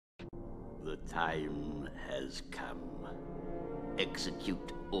The time has come.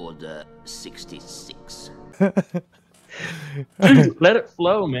 Execute Order 66. Just let it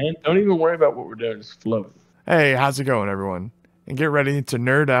flow, man. Don't even worry about what we're doing. Just flow. Hey, how's it going, everyone? And get ready to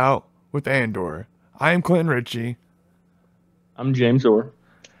nerd out with Andor. I am Clinton Ritchie. I'm James Orr.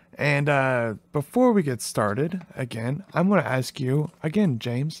 And before we get started, again, I'm going to ask you, again,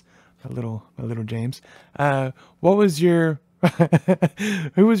 James, my little James, what was your,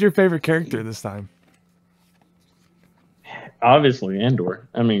 who was your favorite character this time? Obviously, Andor.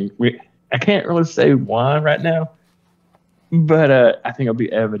 I mean, I can't really say why right now, but I think it'll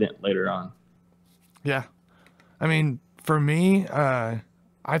be evident later on. Yeah. I mean, for me, I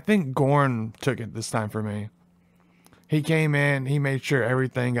think Gorn took it this time for me. He came in, he made sure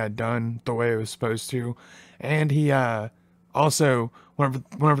everything got done the way it was supposed to. And he also,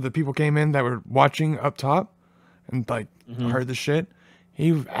 whenever the people came in that were watching up top and like heard the shit,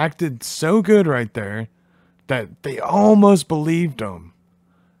 he acted so good right there that they almost believed him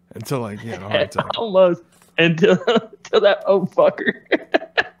until like he had a heart attack. Almost until that old fucker.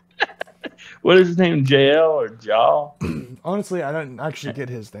 What is his name? JL or Jaw? Honestly, I didn't actually get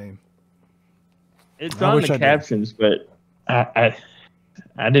his name. It's on the captions, but I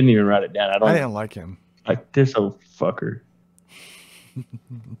didn't even write it down. I didn't like him. Like this old fucker.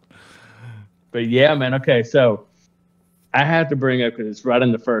 But yeah, man. Okay, so I have to bring up because it's right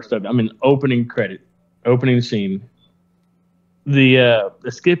in the first of. I mean, opening scene. The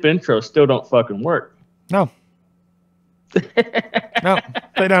skip intro still don't fucking work. No. No,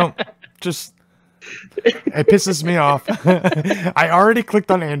 they don't. Just it pisses me off. I already clicked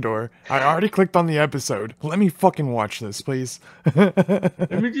on Andor. I already clicked on the episode. Let me fucking watch this, please.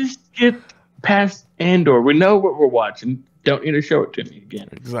 Let me just skip past Andor. We know what we're watching. Don't need to show it to me again.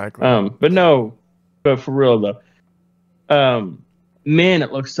 Exactly. But for real though, man,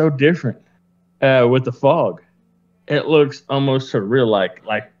 it looks so different with the fog. It looks almost surreal,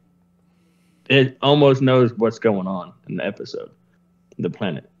 like it almost knows what's going on in the episode, the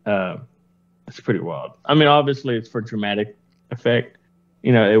planet. It's pretty wild. I mean, obviously it's for dramatic effect.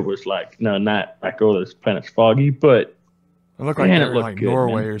 You know, it was like, no, not like, oh, this planet's foggy, but it looked like they're like good,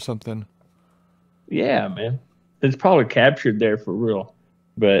 Norway or something. Yeah, man. It's probably captured there for real.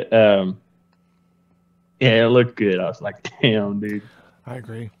 But yeah, it looked good. I was like, damn, dude. I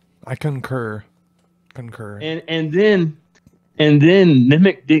agree. I concur. And then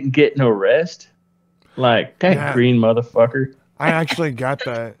Nemec didn't get no rest. Like that green motherfucker. I actually got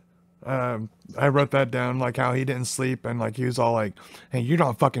that. I wrote that down, like how he didn't sleep and like he was all like, hey, you're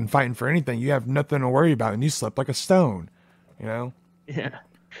not fucking fighting for anything. You have nothing to worry about and you slept like a stone, you know? Yeah.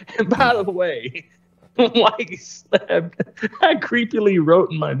 And by the way, while you slept, I creepily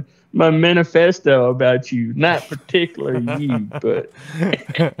wrote in my manifesto about you. Not particularly you, but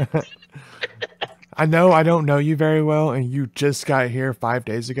I know I don't know you very well and you just got here 5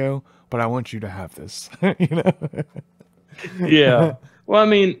 days ago, but I want you to have this. You know? Yeah. Well, I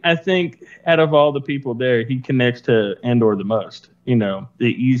mean, I think out of all the people there, he connects to Andor the most. You know,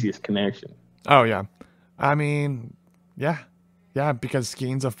 the easiest connection. Oh, yeah. I mean, yeah. Yeah, because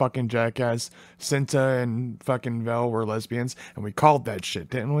Skeen's a fucking jackass. Cinta and fucking Vel were lesbians, and we called that shit,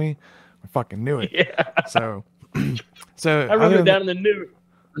 didn't we? We fucking knew it. Yeah. So I wrote it down in the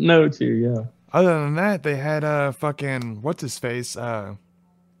notes here, yeah. Other than that, they had fucking, what's his face?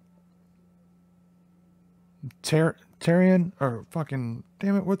 Tyrion, or fucking,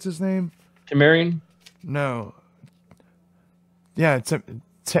 damn it, what's his name? Temerian? No. Yeah, it's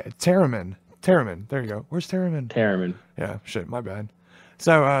Terramin. Terramin, there you go. Where's Terramin? Terramin. Yeah, shit, my bad.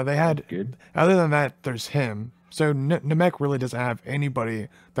 So they had, good. Other than that, there's him. So Nemec really doesn't have anybody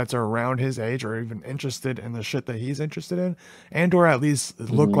that's around his age or even interested in the shit that he's interested in. Andor at least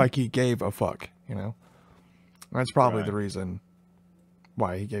looked like he gave a fuck, you know? That's probably the reason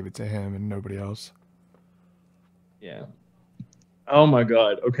why he gave it to him and nobody else. Yeah. Oh my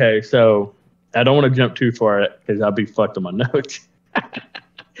God. Okay, so I don't want to jump too far because I'll be fucked on my notes.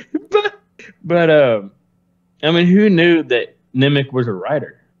 but I mean, who knew that Nemec was a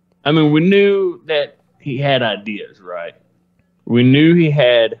writer? I mean, we knew that he had ideas, right? We knew he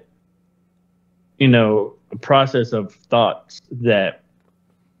had, you know, a process of thoughts that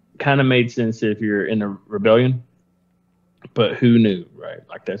kind of made sense if you're in a rebellion. But who knew, right?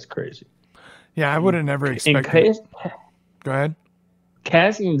 Like, that's crazy. Yeah, I would have never expected. Go ahead.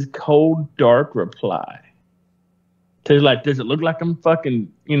 Cassian's cold, dark reply to like, does it look like I'm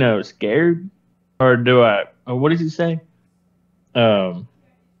fucking, you know, scared, or do I? Or what does he say? Man,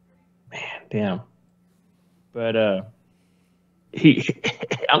 damn. But he,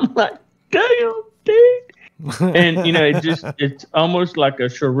 I'm like, damn, dude. And it's almost like a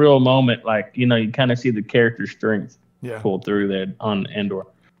surreal moment. Like you kind of see the character strength pull through that on Andor.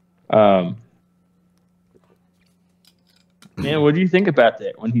 Man, what do you think about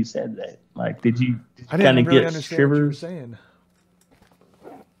that when he said that? Like, did you I kind didn't of really get understand what you were shivers? saying.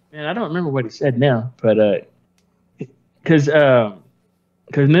 Man, I don't remember what he said now, but because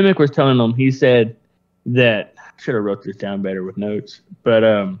Mimic was telling him, he said that I should have wrote this down better with notes, but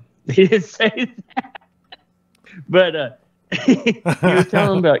he didn't say that. But he was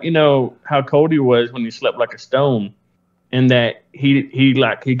telling him about how cold he was when he slept like a stone, and that he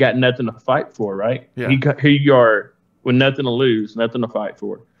got nothing to fight for, right? Yeah. Here you are with nothing to lose, nothing to fight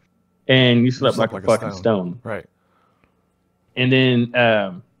for, and you slept like a fucking stone. Right. And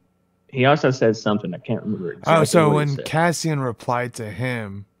then he also said something I can't remember exactly. Oh, so what when he said. Cassian replied to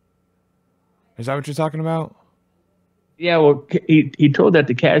him, is that what you're talking about? Yeah, well, he told that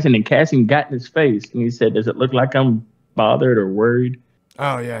to Cassian, and Cassian got in his face, and he said, "Does it look like I'm bothered or worried?"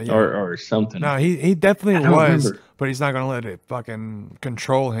 Oh yeah, or something. No, he definitely was, remember. but he's not gonna let it fucking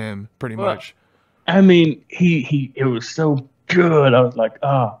control him. Pretty much. I mean, it was so good. I was like,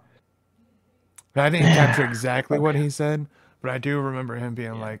 oh. I didn't capture exactly what he said, but I do remember him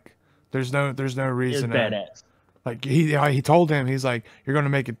being like, "There's no reason." It's badass. Like he told him, he's like, "You're gonna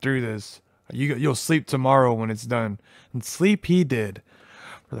make it through this. You'll sleep tomorrow when it's done." And sleep he did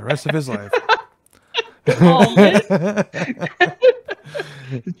for the rest of his life. Oh man.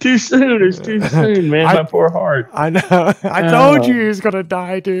 Too soon. It's too soon, man. My poor heart. I know. I told you he was gonna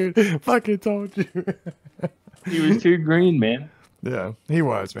die, dude. Fucking told you. He was too green, man. Yeah, he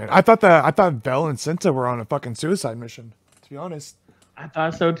was, man. I thought Vel and Cinta were on a fucking suicide mission, to be honest. I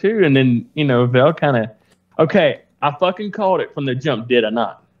thought so too. And then, Vel kind of, okay, I fucking called it from the jump, did I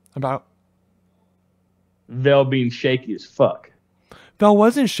not? About Vel being shaky as fuck. Vel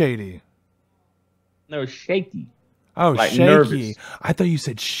wasn't shady. No, shaky. Oh, like shaky. Nervous. I thought you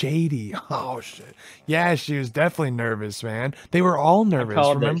said shady. Oh, shit. Yeah, she was definitely nervous, man. They were all nervous,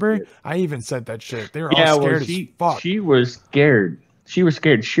 remember? I even said that shit. They were all scared as fuck. She was scared. She was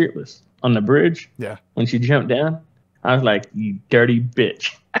scared shitless on the bridge. Yeah. When she jumped down. I was like, you dirty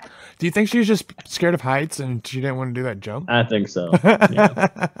bitch. Do you think she was just scared of heights and she didn't want to do that jump? I think so.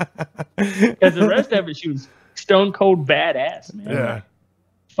 Yeah. Because the rest of it, she was stone cold badass, man. Yeah. Like,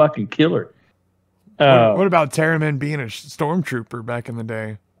 fucking killer. What about Terraman being a stormtrooper back in the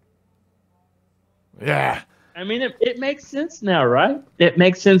day? Yeah. I mean, it makes sense now, right? It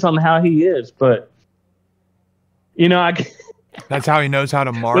makes sense on how he is, but that's how he knows how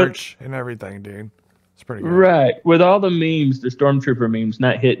to march and everything, dude. It's pretty good. Right. With all the memes, the stormtrooper memes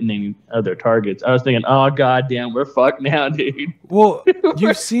not hitting any other targets, I was thinking, oh, goddamn, we're fucked now, dude. Well,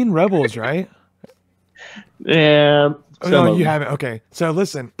 you've seen Rebels, right? Yeah. Oh, no, you haven't. Okay. So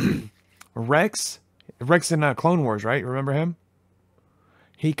listen, Rex in Clone Wars, right? Remember him?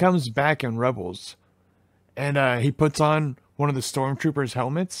 He comes back in Rebels, and he puts on one of the stormtroopers'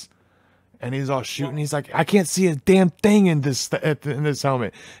 helmets, and he's all shooting. He's like, I can't see a damn thing in this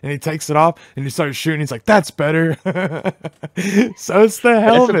helmet. And he takes it off and he starts shooting. He's like, that's better. So it's the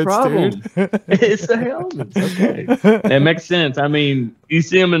helmets, dude. It's the helmets. Okay, that makes sense. I mean, you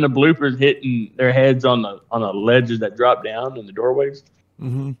see them in the bloopers hitting their heads on the ledges that drop down in the doorways,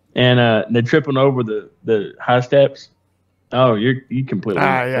 mm-hmm. and they're tripping over the high steps. Oh, you completely.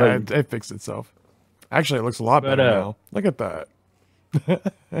 Yeah, it fixed itself. Actually, it looks a lot better now. Look at that. Go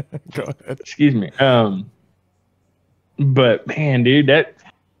ahead. Excuse me. But man, dude, that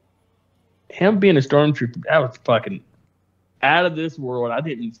him being a stormtrooper, that was fucking out of this world. I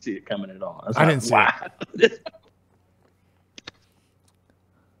didn't see it coming at all. I didn't see it.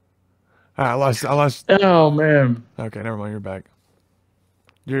 I lost. Oh man. Okay, never mind. You're back.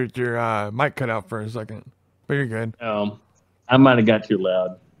 Your mic cut out for a second, but you're good. I might have got too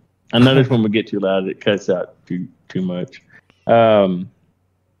loud. I notice when we get too loud, it cuts out too much.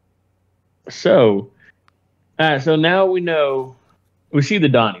 So now we see the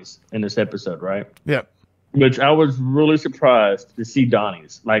Donnies in this episode, right? Yep. Which I was really surprised to see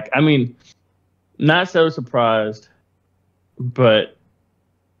Donnies. Like, I mean, not so surprised, but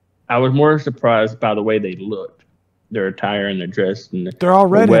I was more surprised by the way they looked, their attire and their dress and they're all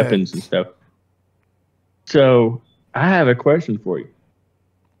their weapons and stuff. So I have a question for you.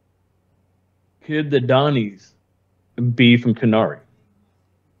 Could the Donnies be from Kenari?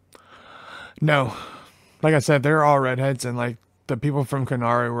 No. Like I said, they're all redheads, and like the people from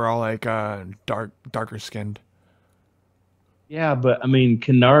Kenari were all like darker skinned. Yeah, but I mean,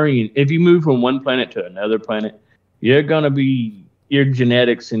 Kenari, if you move from one planet to another planet, you're going to be, your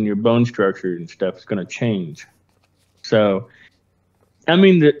genetics and your bone structure and stuff is going to change. So I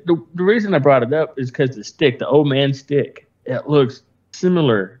mean, the reason I brought it up is because the old man stick, it looks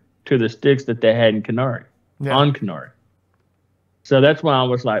similar to the sticks that they had in Canary, Yeah. on Canary. So that's why I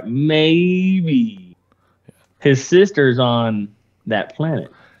was like, maybe his sister's on that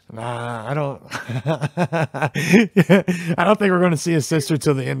planet. Nah, I don't. I don't think we're going to see his sister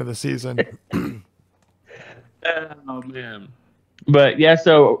till the end of the season. Oh man. But yeah,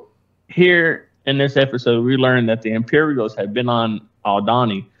 so here in this episode, we learned that the Imperials had been on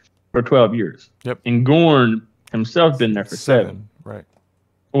Aldani for 12 years. Yep. And Gorn himself been there for 7. Right.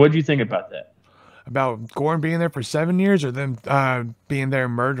 What do you think about that? About Gorn being there for 7 years, or them being there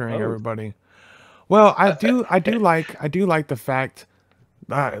murdering Oh. everybody? Well, I do like the fact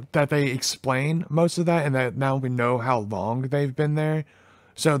that they explain most of that, and that now we know how long they've been there.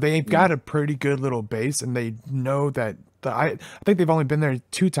 So they've got a pretty good little base, and they know that I think they've only been there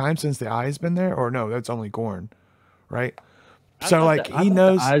 2 times since the Eye's been there, or no, that's only Gorn, right? So like he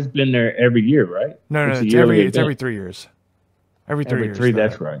knows. The Eye's been there every year, right? No, It's a it's yearly every event. 3 years. Every 3 years. Three,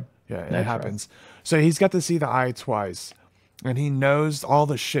 that's right. Yeah, it That's happens. So he's got to see the Eye twice, and he knows all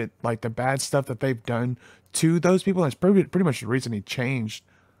the shit, like the bad stuff that they've done to those people. And it's pretty much the reason he changed,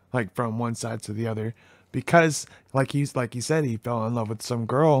 like from one side to the other, because like he said, he fell in love with some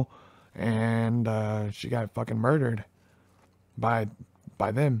girl, and she got fucking murdered by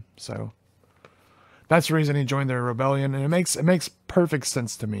them. So that's the reason he joined the rebellion, and it makes perfect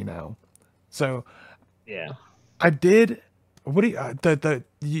sense to me now. So Yeah. I did. What do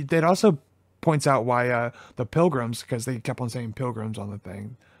you, that also points out why the pilgrims, because they kept on saying pilgrims on the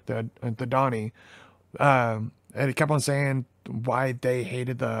thing, the Donnie, and it kept on saying why they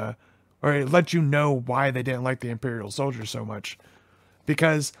hated or it let you know why they didn't like the Imperial soldiers so much,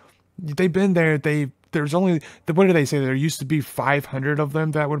 because they've been there. There's only, what did they say? There used to be 500 of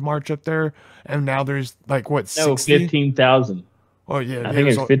them that would march up there, and now there's like what, 60? 15,000. Oh yeah, I think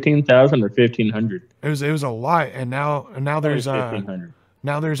it's 15,000 or 1,500. It was a lot, and now there's 1,500.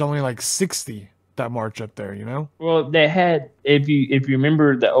 now there's only like 60 that march up there. You know. Well, they had, if you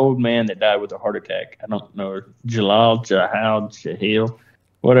remember the old man that died with a heart attack, I don't know, Jahil,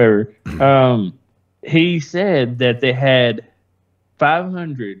 whatever. He said that they had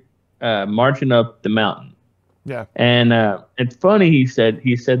 500 marching up the mountain. Yeah. And it's funny, he said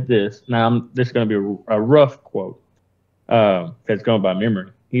this. Now, this is going to be a rough quote. That's going by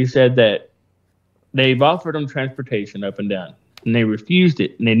memory. He said that they've offered them transportation up and down, and they refused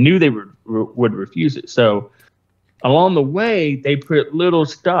it, and they knew they would refuse it. So along the way, they put little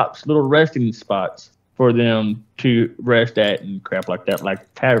stops, little resting spots for them to rest at and crap like that,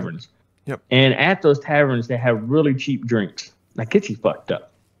 like taverns. Yep. And at those taverns, they have really cheap drinks. Like, get you fucked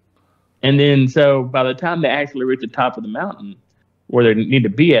up. And then, so by the time they actually reach the top of the mountain, where they need to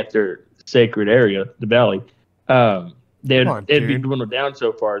be at their sacred area, the valley, they'd be dwindled down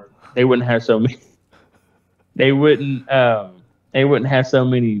so far they wouldn't have so many. They wouldn't have so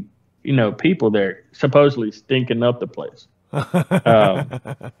many, people there supposedly stinking up the place.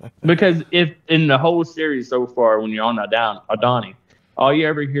 Because if in the whole series so far, when you're on Aldani, all you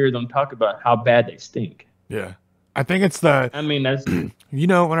ever hear them talk about how bad they stink. Yeah, I think it's that's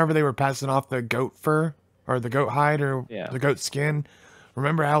whenever they were passing off the goat fur or the goat hide or the goat skin.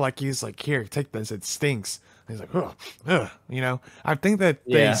 Remember how like he's like, here, take this, it stinks. And he's like, ugh. I think that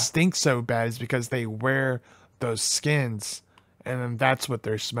they stink so bad is because they wear those skins, and then that's what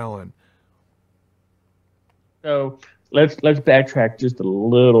they're smelling. So let's backtrack just a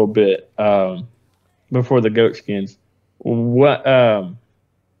little bit before the goat skins. What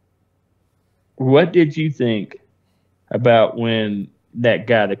did you think about when that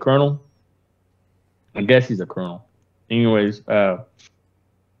guy, the colonel? I guess he's a colonel. Anyways,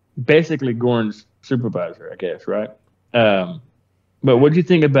 basically Gorn's supervisor, I guess, right? But what did you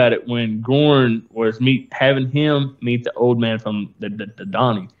think about it when Gorn was having him meet the old man from the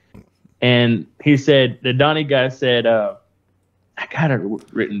Donnie? And he said, the Donnie guy said, I got it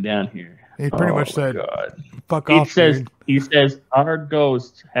written down here. He pretty much said, God. Fuck off, dude. He says, our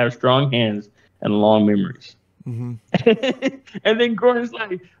ghosts have strong hands and long memories. Mm-hmm. And then Gorn's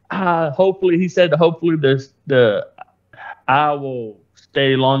like, hopefully the eye will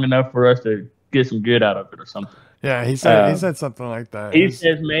stay long enough for us to get some good out of it or something. Yeah, he said something like that. He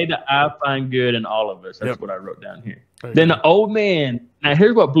says, may the eye find good in all of us. That's what I wrote down here. Then the old man, now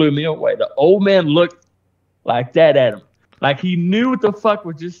here's what blew me away. The old man looked like that at him. Like he knew what the fuck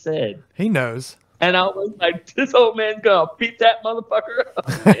was just said. He knows. And I was like, this old man's going to beat that motherfucker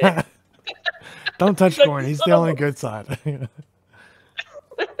up. Don't touch Gorn. He's the only good side.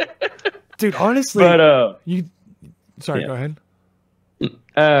 Dude, honestly, but Sorry, go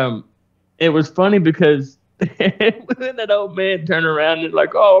ahead. It was funny because then that old man turned around and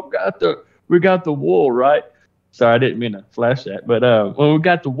like, oh, we got the wool, right? Sorry, I didn't mean to flash that, but when we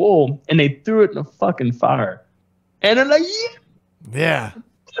got the wool and they threw it in a fucking fire, and they're like, Yeah.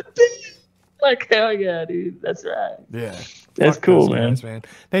 like hell yeah, dude, that's right. Yeah. That's Fuck cool, those man. guys, man.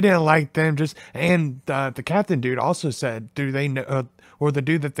 They didn't like them. And the captain dude also said, do they know, or the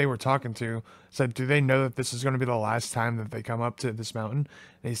dude that they were talking to said, do they know that this is going to be the last time that they come up to this mountain?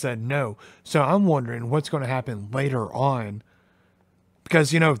 And he said, no. So I'm wondering what's going to happen later on.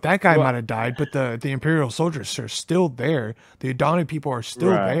 Because, that guy might have died, but the Imperial soldiers are still there. The Adani people are still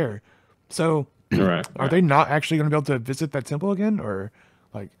there. So are they not actually going to be able to visit that temple again? Or,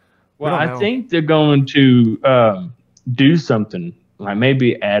 like, well, I think they're going to do something, like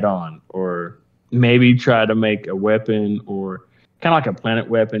maybe add on, or maybe try to make a weapon, or kind of like a planet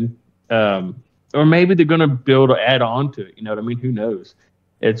weapon. Or maybe they're going to build or add on to it. You know what I mean? Who knows?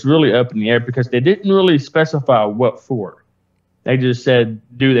 It's really up in the air because they didn't really specify what for. They just said,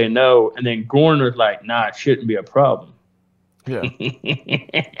 do they know? And then Gorn was like, nah, it shouldn't be a problem. Yeah.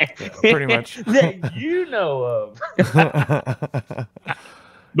 Yeah, pretty much. That you know of. But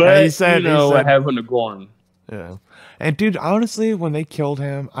yeah, he said, what happened to Gorn. Yeah. And dude, honestly, when they killed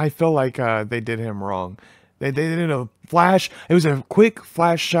him, I feel like they did him wrong. They did a flash. It was a quick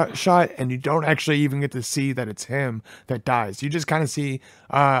flash shot, and you don't actually even get to see that it's him that dies. You just kind of see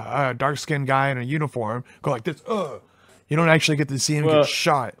a dark-skinned guy in a uniform go like this. You don't actually get to see him get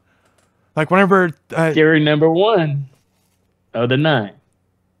shot. Like whenever theory number 1 of the night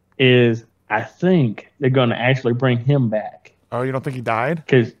is, I think they're going to actually bring him back. Oh, you don't think he died?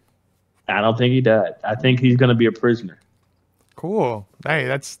 Because I don't think he died. I think he's going to be a prisoner. Cool. Hey,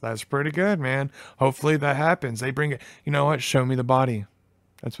 that's pretty good, man. Hopefully that happens. They bring it. You know what? Show me the body.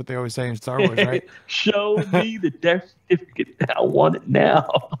 That's what they always say in Star Wars, right? Show me the death certificate. I want it now.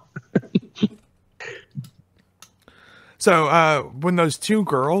 So when those two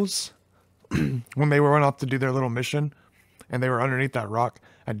girls, when they went off to do their little mission, and they were underneath that rock,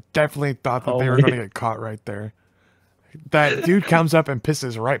 I definitely thought that they were going to get caught right there. That dude comes up and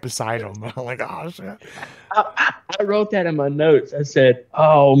pisses right beside him. I'm like, oh shit. I wrote that in my notes. I said,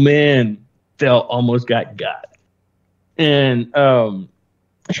 oh man, Phil almost got. And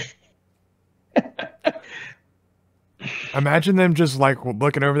imagine them just like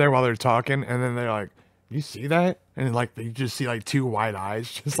looking over there while they're talking, and then they're like, you see that? And like you just see like two wide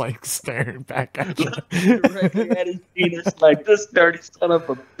eyes just like staring back at you. Directly at his penis, like this dirty son of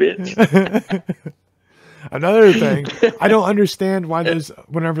a bitch. Another thing, I don't understand why those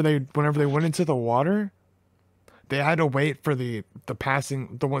whenever they went into the water, they had to wait for the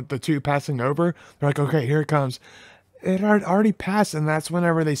two passing over. They're like, okay, here it comes. It had already passed, and that's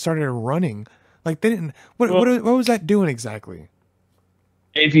whenever they started running. Like they didn't. What was that doing exactly?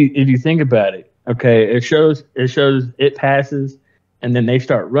 If you think about it, okay, it shows it passes, and then they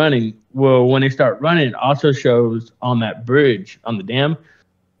start running. Well, when they start running, it also shows on that bridge on the dam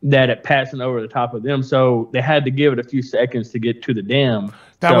that it passing over the top of them. So they had to give it a few seconds to get to the dam.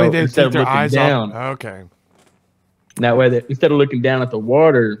 That way they take their eyes down. Okay. That way, instead of looking down at the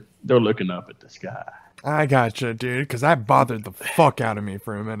water, they're looking up at the sky. I gotcha, dude, because that bothered the fuck out of me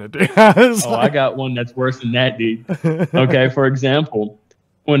for a minute, dude. I got one that's worse than that, dude. Okay, for example,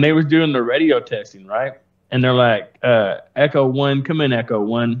 when they was doing the radio testing, right? And they're like, Echo 1, come in, Echo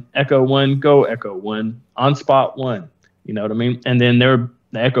 1. Echo 1, go, Echo 1. On spot 1. You know what I mean? And then the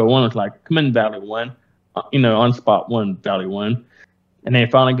Echo 1 was like, come in, Valley 1. On spot 1, Valley 1. And they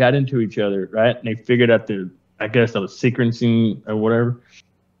finally got into each other, right? And they figured out the sequencing or whatever.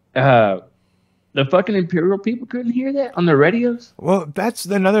 The fucking Imperial people couldn't hear that on the radios? Well, that's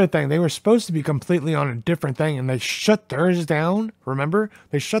another thing. They were supposed to be completely on a different thing, and they shut theirs down. Remember?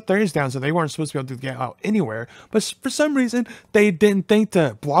 They shut theirs down, so they weren't supposed to be able to get out anywhere. But for some reason, they didn't think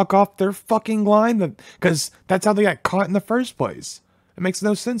to block off their fucking line, because that's how they got caught in the first place. It makes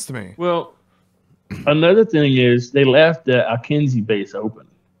no sense to me. Well, another thing is they left the Alkenzi base open.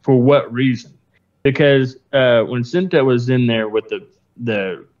 For what reason? Because when Cinta was in there with the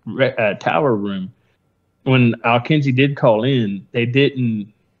tower room, when Alkenzi did call in,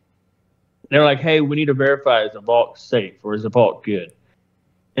 they're like, hey, we need to verify, is the vault safe or is the vault good?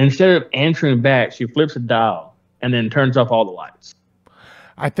 Instead of answering back, she flips a dial and then turns off all the lights.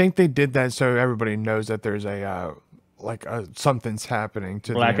 I think they did that so everybody knows that there's something's happening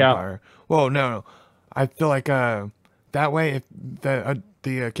to the Empire. Well, no. I feel like that way, if the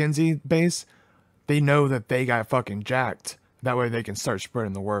Alkenzi base, they know that they got fucking jacked. That way they can start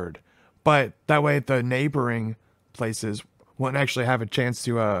spreading the word. But that way the neighboring places wouldn't actually have a chance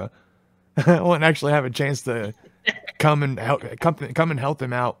to come and help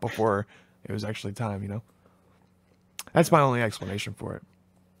them out before it was actually time, That's my only explanation for it.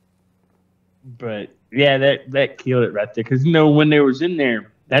 But yeah, that killed it right there. Because when they was in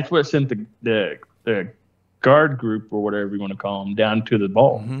there, that's what sent the guard group or whatever you want to call them down to the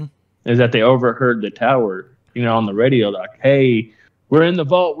vault. Mm-hmm. Is that they overheard the tower, on the radio, like, "Hey, we're in the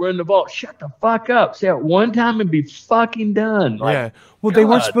vault. We're in the vault. Shut the fuck up. Say it one time and be fucking done." Like, Yeah. Well, they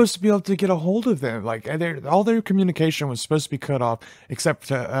weren't supposed to be able to get a hold of them. Like, all their communication was supposed to be cut off, except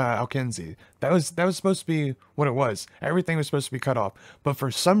to Alkenzi. That was supposed to be what it was. Everything was supposed to be cut off. But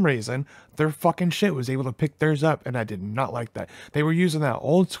for some reason, their fucking shit was able to pick theirs up, and I did not like that. They were using that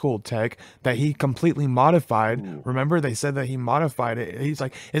old school tech that he completely modified. Ooh. Remember, they said that he modified it. He's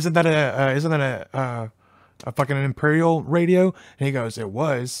like, "Isn't that a fucking Imperial radio?" And he goes, "It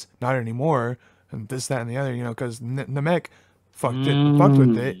was, not anymore." And this, that, and the other, because Namek fucked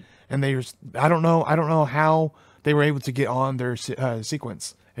with it, and I don't know how they were able to get on their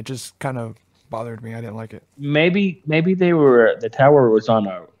sequence. It just kind of bothered me. I didn't like it. Maybe the tower was on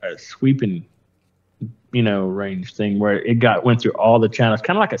a sweeping, range thing where it went through all the channels,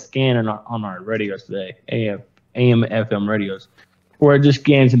 kind of like a scan on our radios today, AM, FM radios, where it just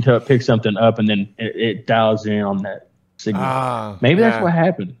scans until it picks something up, and then it dials in on that signal. Maybe that's what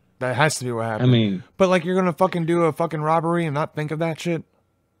happened. That has to be what happened. I mean, but like, you're gonna fucking do a fucking robbery and not think of that shit?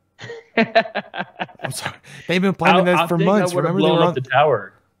 I'm sorry. They've been planning this for months. Remember, they were on the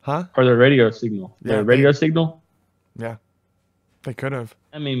tower, huh? Or the radio signal. The radio signal. Yeah, they could have.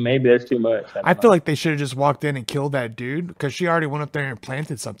 I mean, maybe that's too much. I feel like they should have just walked in and killed that dude, because she already went up there and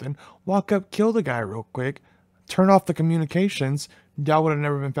planted something. Walk up, kill the guy real quick, turn off the communications. Y'all would have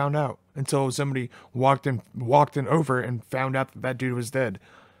never been found out until somebody walked in over and found out that dude was dead.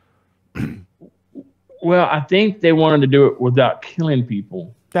 Well, I think they wanted to do it without killing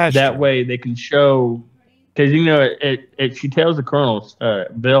people. That way they can show, because she tells the colonel,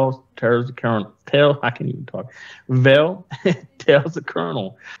 Vel tells the colonel, I can't even talk. Vel tells the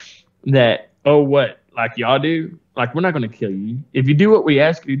colonel that, what, like y'all do, like, we're not going to kill you. If you do what we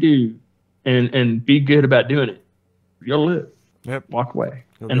ask you to do, and be good about doing it, you'll live. Yep. Walk away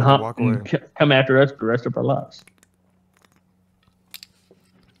and come after us the rest of our lives.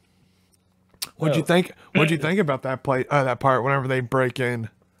 What'd you think? What'd you think about that that part? Whenever they break in,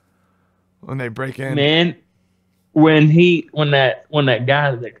 man, when that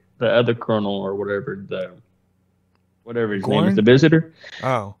guy, the other colonel or whatever his name is, the visitor.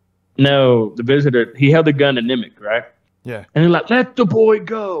 Oh no, the visitor. He held the gun to Nemec, right? Yeah. And they're like, "Let the boy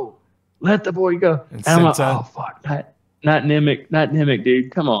go, let the boy go." And I'm like, "Oh fuck, not Nemec,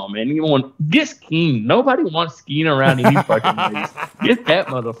 dude. Come on, man. You want get Skeen? Nobody wants Skeen around any fucking place. Get that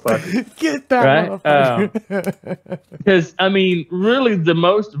motherfucker. Get that motherfucker. Because I mean, really, the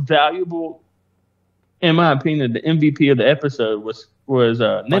most valuable, in my opinion, the MVP of the episode was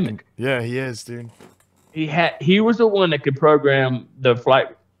Nemec. Yeah, he is, dude. He was the one that could program the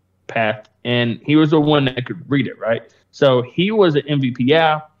flight path, and he was the one that could read it, right? So he was an MVP.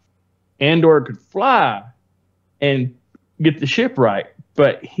 Yeah, Andor could fly and get the ship right,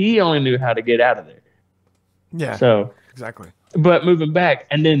 but he only knew how to get out of there. Yeah. So exactly. But moving back,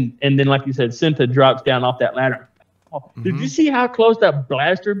 and then like you said, Cinta drops down off that ladder. Mm-hmm. Did you see how close that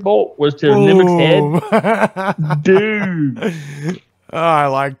blaster bolt was to Nemec's head? Dude. Oh, I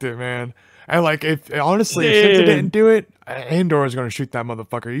liked it, man. And like, if Cinta didn't do it, Andor was going to shoot that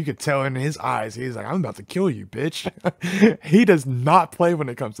motherfucker. You could tell in his eyes. He's like, "I'm about to kill you, bitch." He does not play when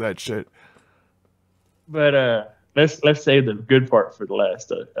it comes to that shit. But let's save the good part for the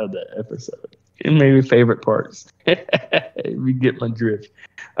last of the episode. And maybe favorite parts. We get my drift.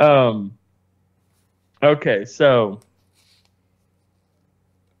 Okay, so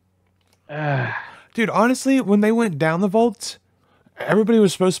dude, honestly, when they went down the vault, everybody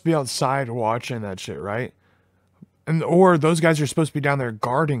was supposed to be outside watching that shit, right? Or those guys are supposed to be down there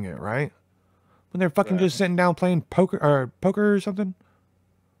guarding it, right? When they're fucking just sitting down playing poker or something.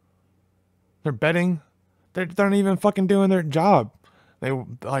 They're betting. They're not even fucking doing their job. They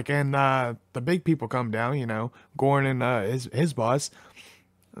the big people come down, Gorn and his boss.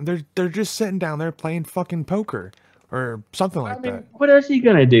 They're just sitting down there playing fucking poker or something like that. What else are you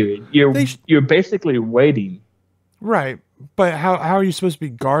gonna do? You're basically waiting, right? But how are you supposed to be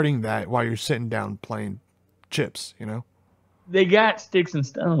guarding that while you're sitting down playing chips? They got sticks and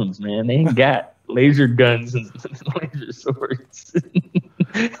stones, man. They ain't got laser guns and laser swords.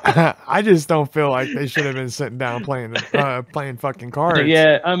 I just don't feel like they should have been sitting down playing fucking cards.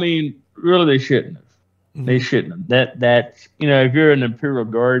 Yeah, I mean, really, they shouldn't have. Mm-hmm. They shouldn't have. That if you're an Imperial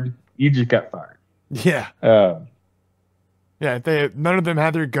Guard, you just got fired. Yeah. Yeah. None of them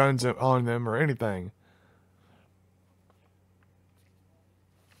had their guns on them or anything.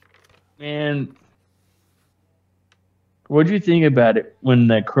 Man, What do you think about it when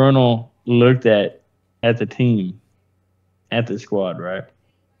the colonel looked at the team, at the squad, right?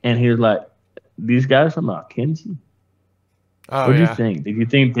 And he was like, "These guys from Kinsey." Oh What do you yeah. think? Did you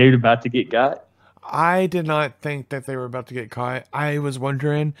think they were about to get got? I did not think that they were about to get caught. I was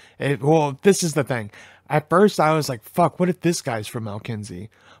wondering if, well, this is the thing. At first, I was like, fuck, what if this guy's from Kinsey?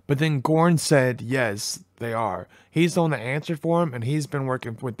 But then Gorn said, yes, they are. He's the one that answered for him, and he's been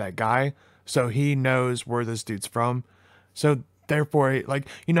working with that guy, so he knows where this dude's from. So, therefore, like,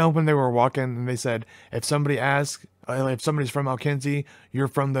 you know, when they were walking and they said, if somebody asks, if somebody's from Kinsey, you're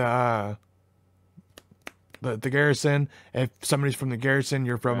from the garrison. If somebody's from the garrison,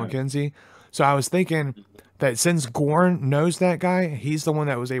 you're from Kinsey. So I was thinking that since Gorn knows that guy, he's the one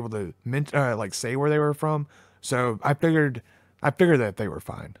that was able to like say where they were from. So I figured that they were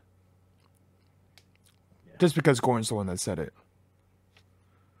fine. Just because Gorn's the one that said it.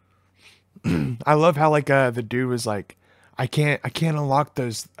 I love how like the dude was like, I can't unlock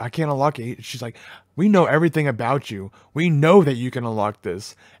those. I can't unlock it. She's like, we know everything about you. We know that you can unlock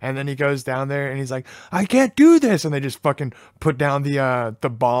this. And then he goes down there and he's like, I can't do this. And they just fucking put down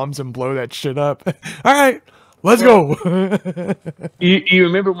the bombs and blow that shit up. All right, let's go. You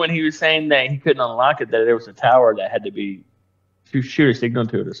remember when he was saying that he couldn't unlock it, that there was a tower that had to shoot a signal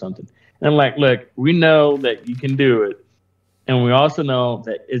to it or something. And I'm like, look, we know that you can do it. And we also know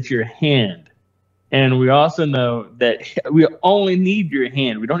that it's your hand. And we also know that we only need your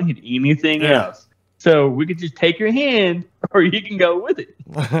hand. We don't need anything else. So we could just take your hand, or you can go with it.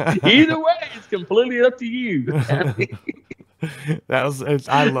 Either way, it's completely up to you. I loved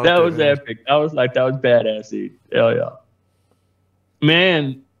that it, was man. epic. I was like, that was badass, dude. Hell yeah.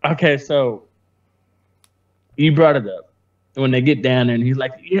 Man, okay, so you brought it up. When they get down there, and he's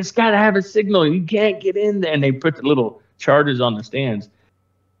like, you just got to have a signal. You can't get in there. And they put the little charges on the stands.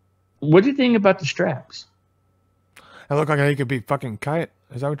 What do you think about the straps? It looked like he could be fucking kite.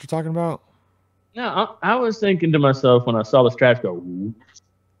 Is that what you're talking about? No, I was thinking to myself when I saw the straps go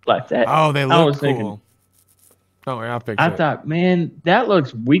like that. Oh, they I look was cool. thinking, Don't worry, I'll fix I it. thought, man, that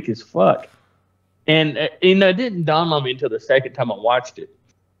looks weak as fuck. And, it didn't dawn on me until the second time I watched it.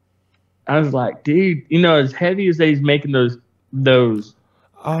 I was like, dude, as heavy as he's making those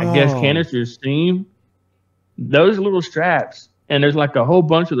I guess, canisters seem, those little straps, and there's like a whole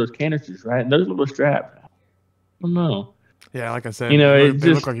bunch of those canisters, right? And those little straps, I don't know. Yeah, like I said, they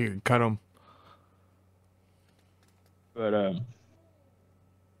they look like you could cut them. But,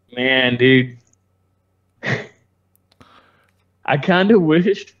 man, dude, I kind of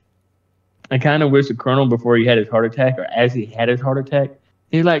wish the Colonel, before he had his heart attack, or as he had his heart attack,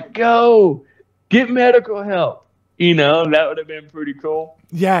 he's like, go, get medical help. That would have been pretty cool.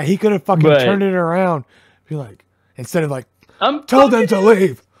 Yeah, he could have fucking turned it around. Be like, instead of like, I'm tell them to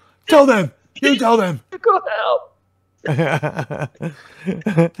leave. Tell them. You tell them. Medical help.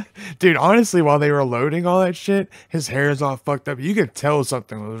 Dude, honestly, while they were loading all that shit, his hair is all fucked up. You could tell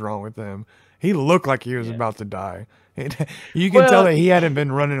something was wrong with him. He looked like he was about to die. You can tell that he hadn't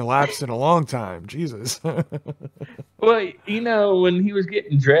been running laps in a long time. Jesus. Well, when he was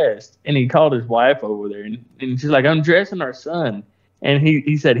getting dressed and he called his wife over there and she's like, I'm dressing our son. And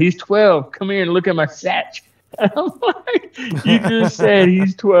he said, he's 12. Come here and look at my satch. And I'm like, you just said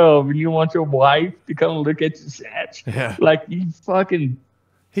he's 12 and you want your wife to come look at your satch. Yeah. Like, you fucking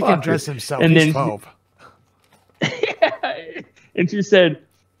He can dress himself. And He's then 12. Yeah. And she said,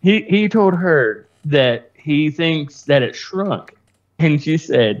 he told her that he thinks that it shrunk. And she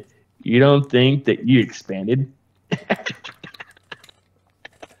said, you don't think that you expanded?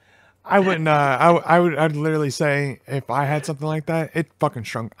 I wouldn't. I'd literally say if I had something like that, it fucking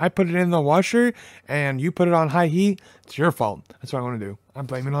shrunk. I put it in the washer, and you put it on high heat. It's your fault. That's what I want to do. I'm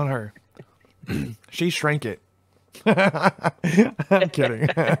blaming on her. She shrank it. I'm kidding.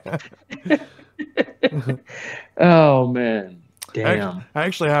 Oh man, damn! I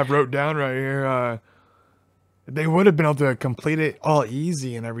actually have wrote down right here. They would have been able to complete it all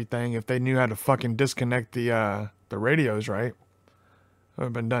easy and everything if they knew how to fucking disconnect the radios, right? Would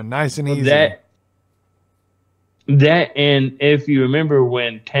have been done nice and easy. That and if you remember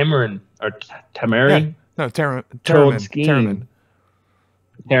when Tamarin told Skeen,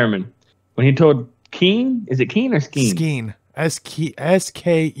 when he told Keen, is it Keen or Skeen? Skeen,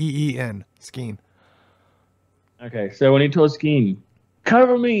 Skeen, Skeen. Okay, so when he told Skeen,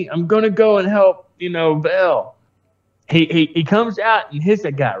 cover me, I'm gonna go and help, Bell. He comes out and hits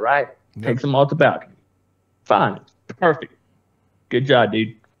that guy, right? Yep. Takes him off the balcony. Fine, perfect. Good job,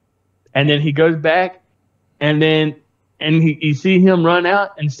 dude. And then he goes back, and you see him run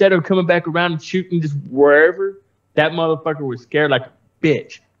out. Instead of coming back around and shooting just wherever, that motherfucker was scared like a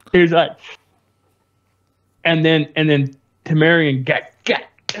bitch. He was like, and then Temerian got.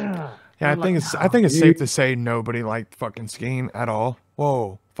 Yeah, I think it's safe to say nobody liked fucking Skeen at all.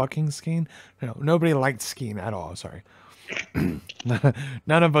 Whoa, fucking Skeen? No, nobody liked Skeen at all. Sorry.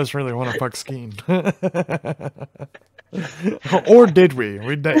 None of us really want to fuck Skeen. Or did we?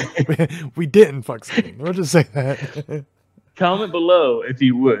 We didn't fuck Skeen. We'll just say that. Comment below if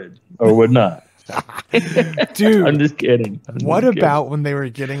you would or would not. Dude, I'm just kidding. What about when they were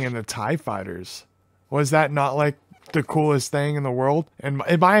getting into TIE fighters? Was that not like the coolest thing in the world? And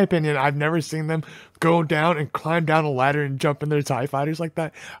in my opinion, I've never seen them go down and climb down a ladder and jump in their TIE fighters like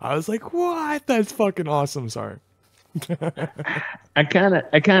that. I was like, what? That's fucking awesome. Sorry. I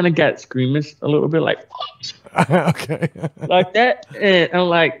kind of got squeamish a little bit, like what? Okay. Like that, and I'm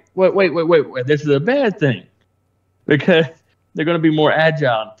like, wait, this is a bad thing because they're going to be more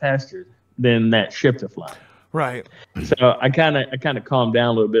agile and faster than that ship to fly. Right. So I kind of calmed down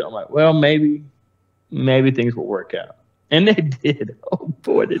a little bit. I'm like, well, maybe things will work out, and they did. Oh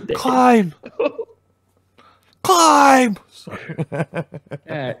boy, did they! Climb. Sorry.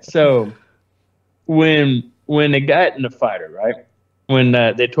 So when they got in the fighter, right? When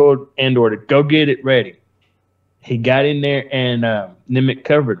they told Andor to go get it ready, he got in there and Nemec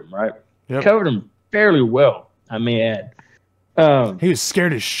covered him, right? Yep. Covered him fairly well, I may add. He was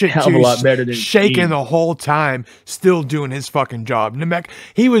scared as shit. Hell of a lot better than shaking the whole time, still doing his fucking job. Nemec,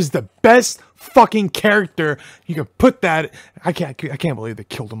 he was the best fucking character. You can put that. I can't believe they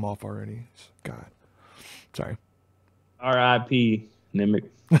killed him off already. God, sorry. R.I.P. Nemec.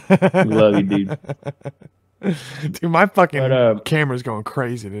 We love you, dude. Dude, my fucking camera's going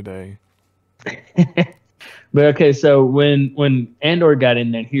crazy today. But okay, so when Andor got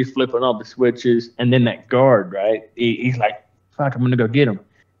in there, he was flipping all the switches, and then that guard, right? He's like, "Fuck, I'm gonna go get him."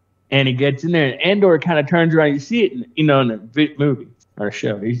 And he gets in there, and Andor kind of turns around. You see it, in the movie or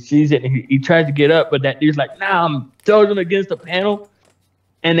show. He sees it, and he tries to get up, but that dude's like, "Nah, I'm throwing him against the panel."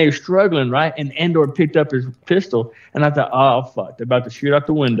 And they're struggling, right? And Andor picked up his pistol, and I thought, "Oh fuck, they're about to shoot out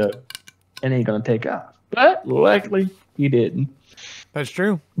the window, and he's gonna take off." But luckily, he didn't. That's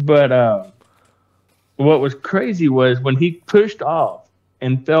true. But what was crazy was when he pushed off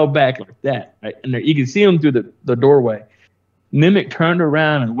and fell back like that, right? And there, you can see him through the doorway. Nemec turned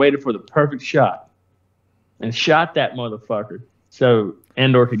around and waited for the perfect shot and shot that motherfucker so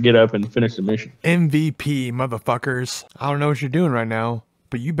Andor could get up and finish the mission. MVP, motherfuckers. I don't know what you're doing right now,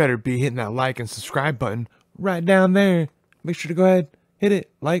 but you better be hitting that like and subscribe button right down there. Make sure to go ahead, hit it,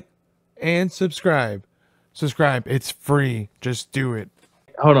 like, and subscribe. Subscribe. It's free. Just do it.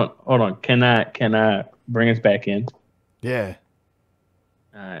 Hold on. Can I bring us back in? Yeah.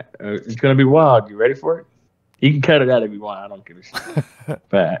 All right. It's gonna be wild. You ready for it? You can cut it out if you want. I don't give a shit.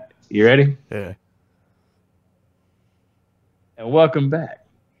 But you ready? Yeah. And welcome back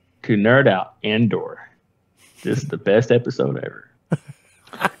to Nerd Out Andor. This is the best episode ever.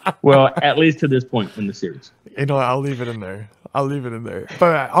 Well, at least to this point in the series. You know, I'll leave it in there.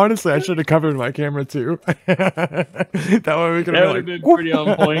 But honestly, I should have covered my camera too. That way we could have been pretty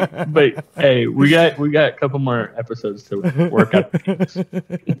on point. But hey, we got a couple more episodes to work out.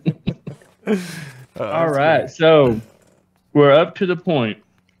 All right, so we're up to the point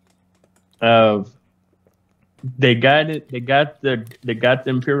of they got it. They got the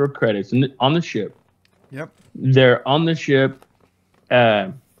Imperial credits on the ship. Yep. They're on the ship.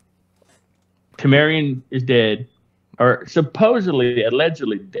 Temerian is dead. Or supposedly,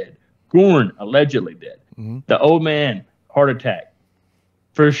 allegedly dead. Gorn, allegedly dead. Mm-hmm. The old man, heart attack.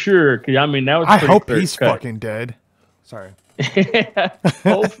 For sure. Cause, I mean, that was I hope he's fucking dead. Sorry.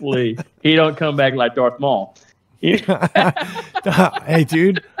 Hopefully, he don't come back like Darth Maul. Hey,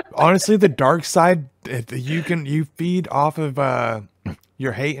 dude. Honestly, the dark side, you feed off of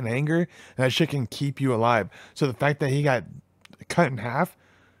your hate and anger, and that shit can keep you alive. So the fact that he got cut in half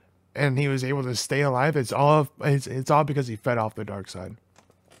and he was able to stay alive, it's all because he fed off the dark side.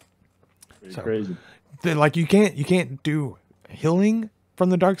 So, crazy. Like you can't do healing from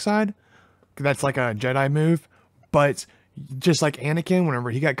the dark side. That's like a Jedi move, but just like Anakin, whenever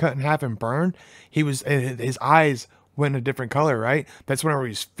he got cut in half and burned, his eyes went a different color, right? That's whenever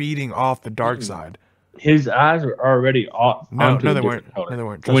he's feeding off the dark side. His eyes were already off. No, they weren't. No, they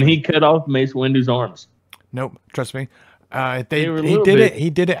weren't. When he cut off Mace Windu's arms. Nope, trust me. He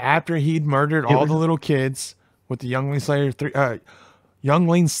did it after he'd murdered all the little kids with the Youngling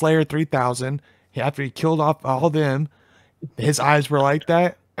Slayer 3000. After he killed off all them, his eyes were like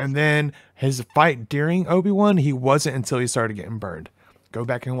that. And then his fight during Obi-Wan, he wasn't until he started getting burned. Go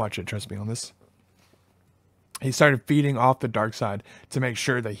back and watch it. Trust me on this. He started feeding off the dark side to make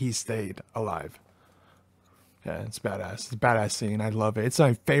sure that he stayed alive. Yeah, it's badass. It's a badass scene. I love it. It's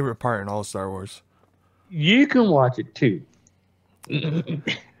my favorite part in all of Star Wars. You can watch it too.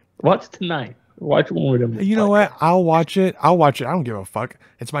 Watch tonight. Watch one with them. You know what? I'll watch it. I'll watch it. I don't give a fuck.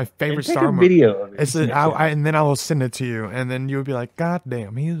 It's my favorite And take Star a Wars. video of it. It's and then I will send it to you, and then you'll be like, "God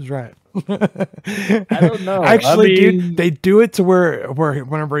damn, he was right." I don't know. Actually, I mean, dude, they do it to where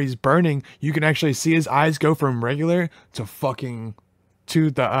whenever he's burning, you can actually see his eyes go from regular to fucking to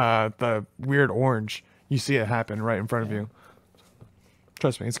the weird orange. You see it happen right in front of you.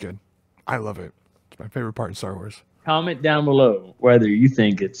 Trust me, it's good. I love it. It's my favorite part in Star Wars. comment down below whether you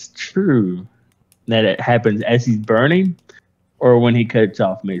think it's true that it happens as he's burning or when he cuts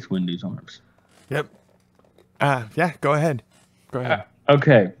off Mace Windu's arms. Yep. Yeah, go ahead. Go ahead.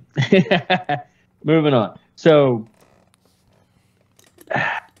 Okay. Moving on. So,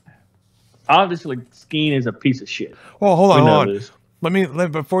 obviously, Skeen is a piece of shit. Well, hold on. Let me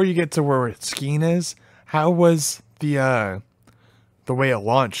before you get to where Skeen is. How was the way it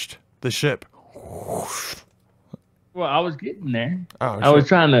launched the ship? Well, I was getting there. Oh, I was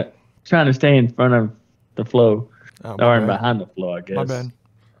trying to stay in front of the flow, oh, or behind the flow, I guess. My bad.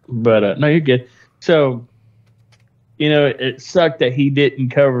 But no, you're good. So, it sucked that he didn't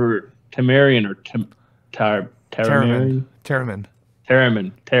cover Tamarian or Taramarian. Terriman.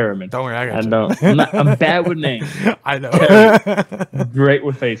 Don't worry, I got I you. know. I'm bad with names. I know. Great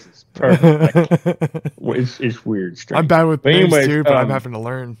with faces. Perfect. It's weird. Strange. I'm bad with But names anyways, too, but I'm having to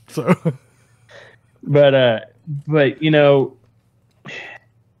learn. So. But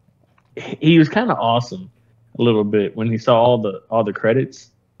he was kind of awesome a little bit when he saw all the credits,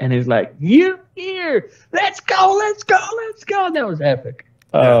 and he's like, "You here? Let's go! And that was epic.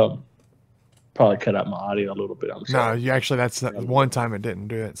 Yeah. Probably cut out my audio a little bit. I'm sorry. No, you actually that's the one time it didn't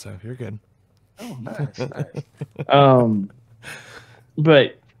do it, so you're good. Oh, nice.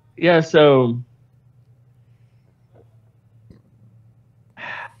 But yeah, so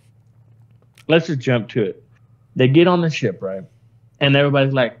let's just jump to it. They get on the ship, right? And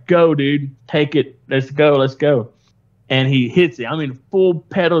everybody's like, "Go, dude, take it. Let's go." And he hits it. I mean, full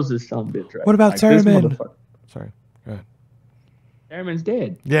pedals this son of a bitch, right? What about Terriman? Sorry, go ahead. Terriman's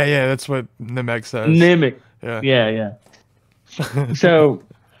dead. Yeah, that's what Nemec says. Nemec. Yeah. So,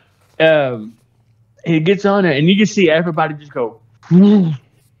 he gets on it, and you can see everybody just go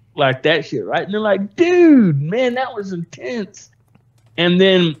like that shit, right? And they're like, "Dude, man, that was intense." And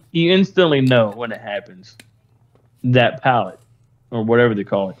then you instantly know when it happens. That pallet, or whatever they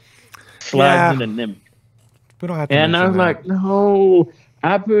call it, slides into Nemec. We don't have to. And I was like, no,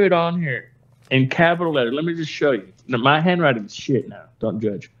 I put it on here in capital letters. Let me just show you. Now, my handwriting is shit now. Don't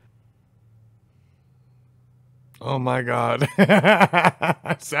judge. Oh my god.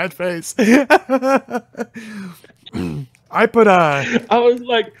 Sad face. I put I was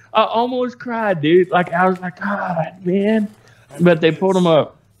like, I almost cried, dude. Like, I was like, God, man. But they pulled him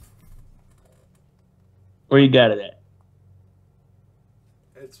up. Where you got it at?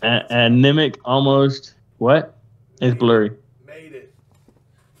 And Nemec almost, what? It's blurry. Made it.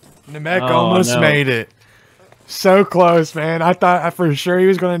 Nemec almost made it. So close, man. I thought for sure he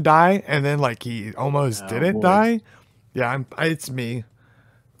was going to die, and then like he almost didn't die. Yeah, it's me.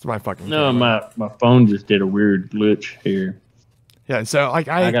 It's my fucking camera. my phone just did a weird glitch here. Yeah, so like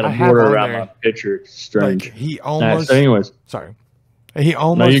I got a border around my picture. It's strange. Like, he almost. So anyways, sorry. He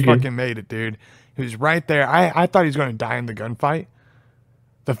almost fucking made it, dude. He was right there. I thought he was going to die in the gunfight.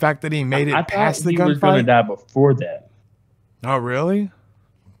 The fact that he made it past the gunfight. He was going to die before that. Oh, really?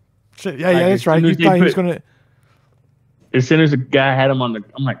 Shit, yeah, that's right. You thought he was going to. As soon as the guy had him on the,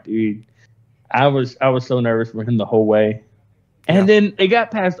 I'm like, dude, I was so nervous for him the whole way. And then it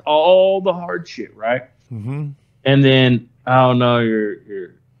got past all the hard shit, right? Mm-hmm. And then, oh no,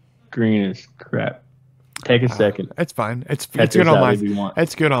 your green is crap. Take a second. It's fine. It's good on my.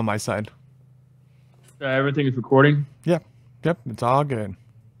 It's good on my side. Everything is recording. Yep. It's all good.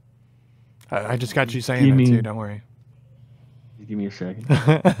 I just got you saying that too. Don't worry. Give me a second.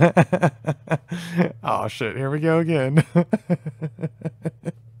 Oh shit! Here we go again.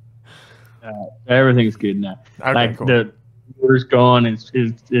 Everything's good now. Okay, like cool. The water's gone.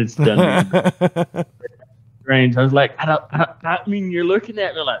 It's done. Strange. I was like, I mean, you're looking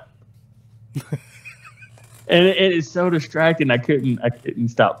at me like, and it is so distracting. I couldn't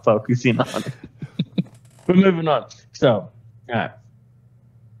stop focusing on it. But moving on. So, all right.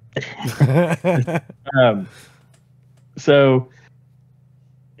 So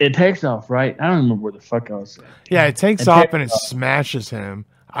it takes off, right? I don't remember where the fuck I was. Yeah, it takes off and it smashes him.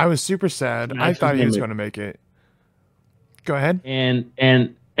 I was super sad. I thought he was going to make it. Go ahead. And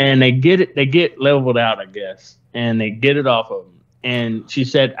they get leveled out, I guess, and they get it off of him. And she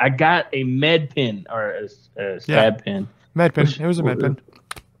said, "I got a med pin or a stab pin." Med pin. It was a med pin.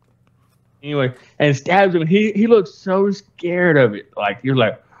 Anyway, and stabs him. He looks so scared of it. Like you're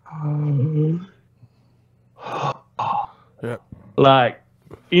like, Yep. like,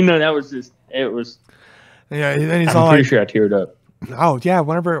 you know, that was just it was. Yeah, and then he's I'm all pretty like, sure I teared up. oh yeah,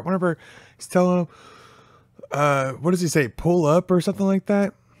 whenever he's telling him, what does he say? Pull up or something like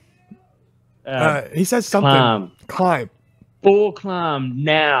that. He says something. Climb. Full climb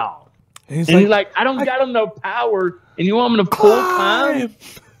now. And he's like, I don't got enough power, and you want me to full climb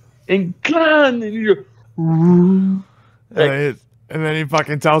and climb, and you're like, and then he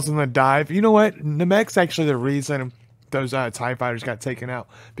fucking tells him to dive. You know what? Nemec's actually the reason those TIE fighters got taken out,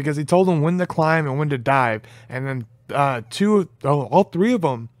 because he told them when to climb and when to dive, and then all three of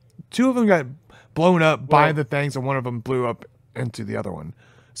them, two of them got blown up by the things, and one of them blew up into the other one.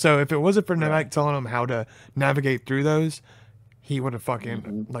 So if it wasn't for Nemec telling him how to navigate through those, he would have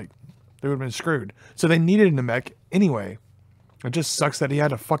fucking like they would have been screwed. So they needed Nemec anyway. It just sucks that he had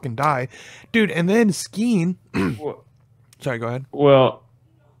to fucking die, dude. And then Skeen. Sorry, go ahead. Well,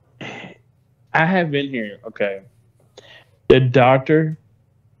 I have been here. Okay, the doctor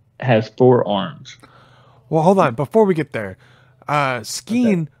has 4 arms. Well, hold on. Before we get there,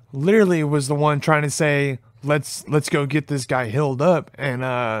 Skeen literally was the one trying to say, let's go get this guy healed up,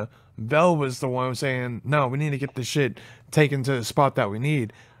 and Vel was the one saying, no, we need to get this shit taken to the spot that we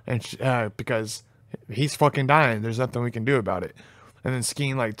need, and because he's fucking dying, there's nothing we can do about it. And then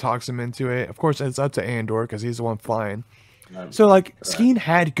Skeen like talks him into it. Of course, it's up to Andor because he's the one flying. So like Skeen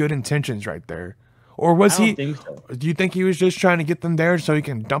had good intentions right there, or was he? Think so. Do you think he was just trying to get them there so he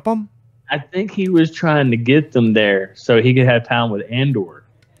can dump them? I think he was trying to get them there so he could have time with Andor,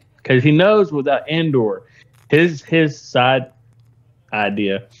 because he knows without Andor, his side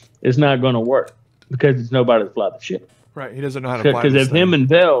idea is not going to work because there's nobody to fly the ship. Right, he doesn't know how to fly. Because if him and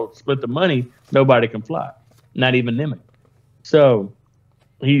Vel split the money, nobody can fly, not even Nemec. So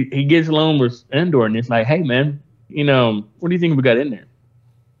he gets along with Andor, and it's like, hey man, you know, what do you think we got in there?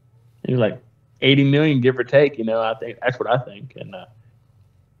 And he's like, 80 million, give or take. You know, I think that's what I think. And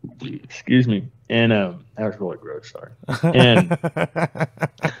excuse me. And that was really gross. Sorry. And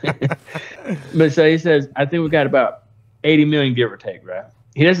but so he says, I think we got about 80 million, give or take, right?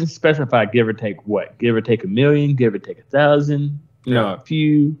 He doesn't specify give or take what. Give or take 1 million, give or take 1,000, you know, a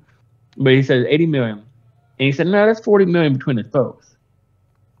few. But he says 80 million. And he said, no, that's 40 million between us both.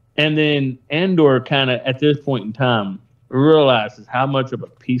 And then Andor kind of, at this point in time, realizes how much of a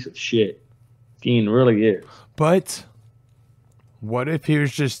piece of shit Skeen really is. But what if he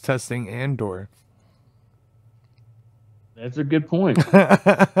was just testing Andor? That's a good point.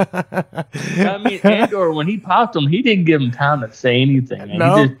 I mean, Andor, when he popped him, he didn't give him time to say anything. Man.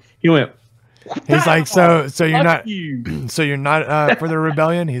 No. He went. He's like, so you're not, you. so you're not for the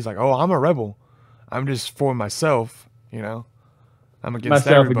rebellion. He's like, oh, I'm a rebel. I'm just for myself. You know, I'm against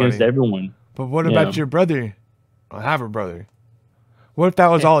myself everybody. against everyone. But what about your brother? I have a brother. What if that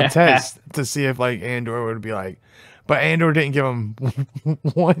was all a test to see if like Andor would be like? But Andor didn't give him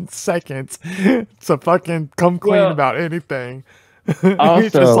 1 second to fucking come clean about anything. Also,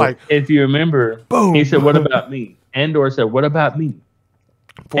 He's just like, if you remember, boom. He said, what about me? Andor said, what about me?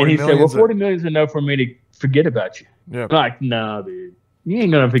 And he said, well, 40 million is enough for me to forget about you. Yeah. Like, no, dude. You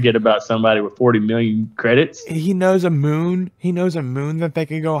ain't going to forget about somebody with 40 million credits. He knows a moon. He knows a moon that they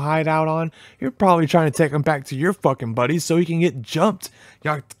can go hide out on. You're probably trying to take him back to your fucking buddies so he can get jumped.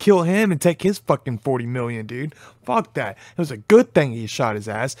 Y'all kill him and take his fucking 40 million, dude. Fuck that. It was a good thing he shot his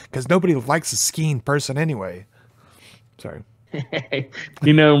ass because nobody likes a Skeen person anyway. Sorry.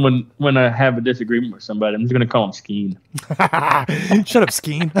 You know, when I have a disagreement with somebody, I'm just going to call him Skeen. Shut up,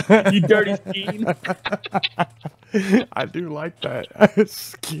 Skeen. You dirty Skeen. I do like that.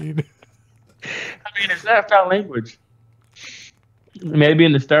 Skeen. I mean, it's not foul language. Maybe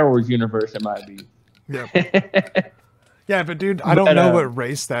in the Star Wars universe it might be. Yeah. Yeah, but dude, I don't know what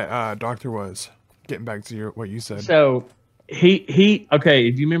race that doctor was. Getting back to what you said. So he okay,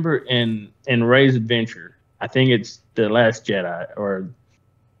 if you remember in Rey's adventure, I think it's The Last Jedi or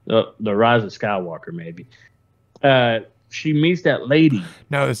the Rise of Skywalker, maybe. She meets that lady.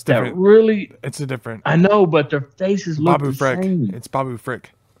 No, it's different. It's a different. I know, but their faces look Babu the Frick. same. It's Babu Frick.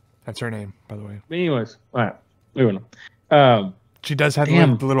 That's her name, by the way. But anyways, all right, moving on. She does have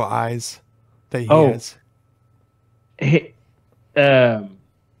the little eyes that he has.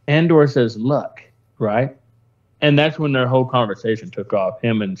 Andor says luck, right? And that's when their whole conversation took off,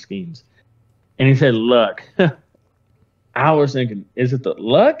 him and Schemes. And he said luck. I was thinking, is it the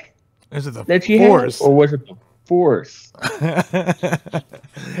luck? Is it the that she force? Had, or was it the force?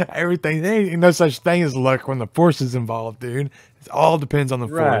 Everything. There ain't no such thing as luck when the force is involved, dude. It all depends on the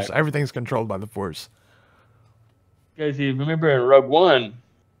force. Everything's controlled by the force. Because you remember in Rogue One,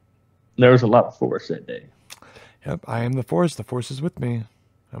 There was a lot of force that day. Yep, I am the Force. The Force is with me.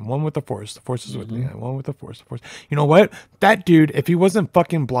 I'm one with the Force. The Force is with me. I'm one with the Force. The Force. You know what? That dude, if he wasn't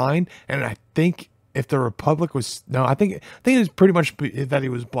fucking blind, and I think if the Republic was I think it was pretty much that he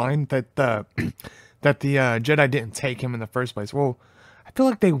was blind. That the Jedi didn't take him in the first place. Well, I feel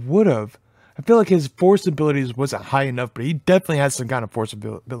like they would have. I feel like his Force abilities wasn't high enough, but he definitely has some kind of Force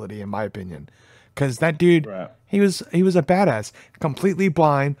ability, in my opinion. Because that dude, he was a badass, completely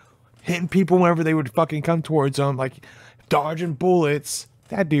blind, hitting people whenever they would fucking come towards him, like dodging bullets.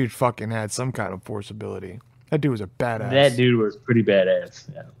 That dude fucking had some kind of Force ability. That dude was a badass. That dude was pretty badass.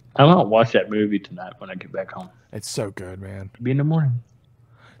 Yeah. I'm gonna watch that movie tonight when I get back home. It's so good, man. Be in the morning.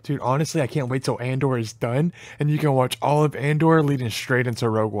 Dude, honestly, I can't wait till Andor is done, and you can watch all of Andor leading straight into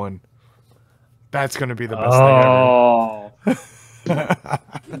Rogue One. That's gonna be the best thing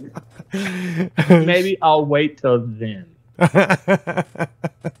ever. Maybe I'll wait till then. I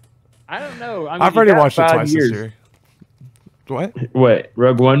don't know. I mean, I've already watched it twice this year. What? Wait,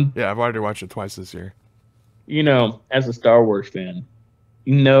 Rogue One? Yeah, I've already watched it twice this year. You know, as a Star Wars fan,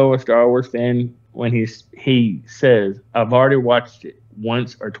 a Star Wars fan when he says, "I've already watched it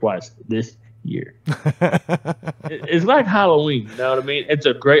once or twice this year." It's like Halloween. You know what I mean? It's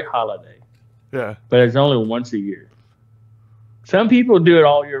a great holiday. Yeah, but it's only once a year. Some people do it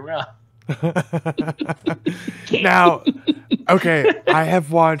all year round. Now, okay, I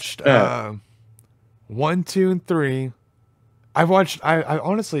have watched 1, 2, and 3. I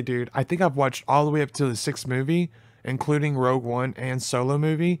honestly, dude, I think I've watched all the way up to the 6th movie, including Rogue One and Solo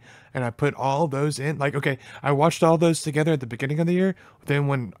movie, and I put all those in. Like, okay, I watched all those together at the beginning of the year. Then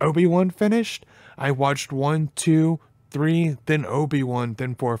when Obi-Wan finished, I watched 1, 2, 3, then Obi-Wan,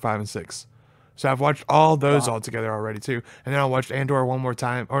 then 4, 5, and 6. So I've watched all those all together already too. And then I watched Andor one more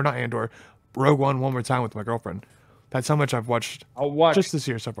time, or not Andor, Rogue One more time with my girlfriend. That's how much I've watched just this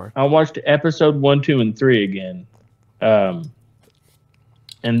year so far. I watched episode 1, 2, and 3 again.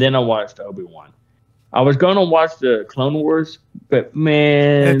 And then I watched Obi-Wan. I was going to watch the Clone Wars, but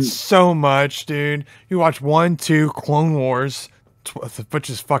man, it's so much, dude. You watch 1, 2 Clone Wars,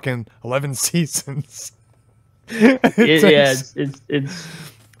 which is fucking 11 seasons. It's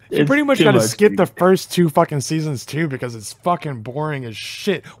you pretty much got to skip the first 2 fucking seasons too, because it's fucking boring as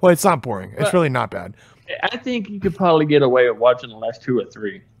shit. Well, it's not boring. It's really not bad. I think you could probably get away with watching the last 2 or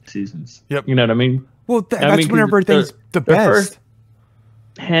 3 seasons. Yep. You know what I mean? Well, that's when everything's the best. First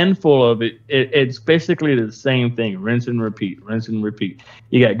handful of it's basically the same thing. Rinse and repeat.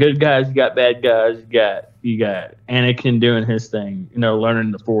 You got good guys, you got bad guys, you got Anakin doing his thing,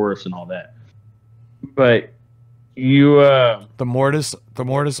 learning the Force and all that. But the Mortis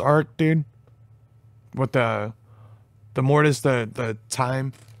arc, dude. With the Mortis, the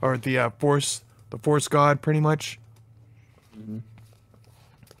time, or the Force god, pretty much. Mm-hmm.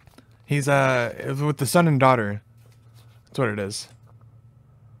 He's with the son and daughter. That's what it is.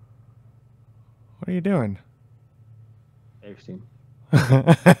 What are you doing? Texting.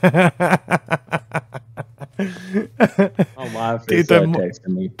 Dude,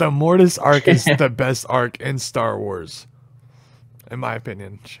 the Mortis arc is the best arc in Star Wars, in my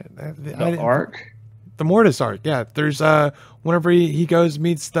opinion. Shit, the arc? The Mortis arc, yeah. There's whenever he goes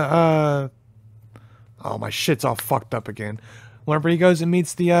meets the oh, my shit's all fucked up again. Whenever he goes and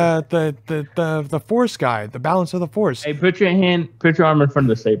meets the Force guy, the balance of the Force. Hey, put your arm in front of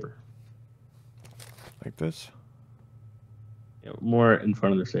the saber. Like this? Yeah, more in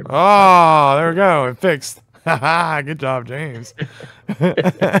front of the saber. Oh, there we go. It fixed. Good job, James.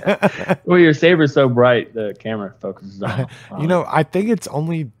 Well, your saber's so bright, the camera focuses on. I think it's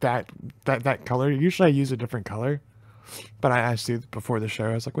only that color. Usually I use a different color. But I asked you before the show,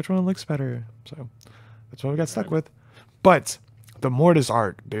 I was like, which one looks better? So that's what we got stuck with. But the Mortis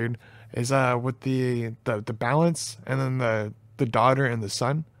arc, dude, is with the balance, and then the daughter and the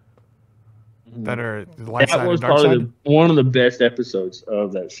son. That are the light side and dark side. That was probably one of the best episodes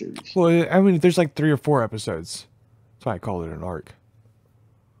of that series. Well, I mean, there's like 3 or 4 episodes. That's why I call it an arc.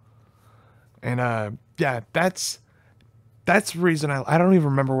 And yeah, that's the reason I don't even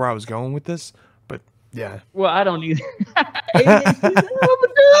remember where I was going with this, but yeah. Well, I don't either.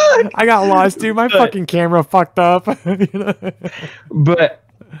 I got lost, dude. My fucking camera fucked up. But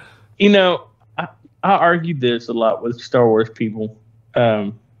I argued this a lot with Star Wars people.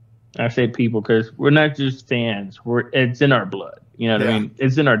 I say people because we're not just fans. It's in our blood. You know what I mean?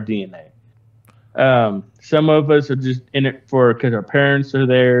 It's in our DNA. Some of us are just in it because our parents are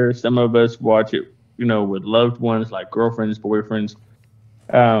there. Some of us watch it, with loved ones like girlfriends, boyfriends.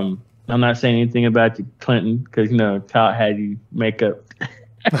 I'm not saying anything about you, Clinton, because Kyle had you makeup.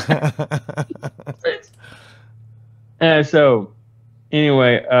 So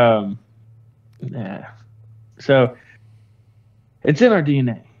anyway, Yeah. So it's in our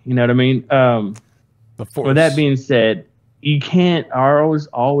DNA. You know what I mean? The Force. With that being said, you can't. I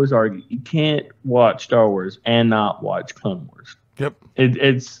always argue you can't watch Star Wars and not watch Clone Wars. Yep.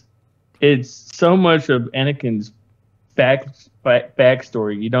 It's so much of Anakin's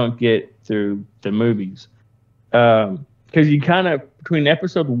backstory you don't get through the movies, because you kind of between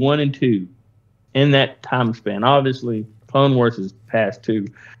episode 1 and 2, in that time span. Obviously, Clone Wars is past 2,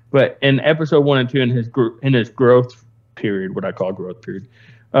 but in episode 1 and 2, in his growth period, what I call growth period,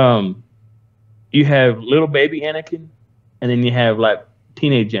 you have little baby Anakin, and then you have like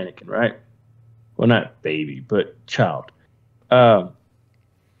teenage Anakin, right? Well, not baby, but child.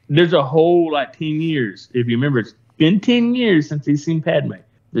 There's a whole like 10 years. If you remember, it's been 10 years since he's seen Padme.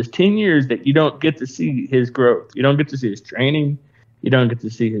 There's 10 years that you don't get to see his growth. You don't get to see his training. You don't get to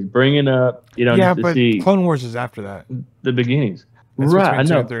see his bringing up. You don't get to see Clone Wars is after that. The beginnings. That's Right, I between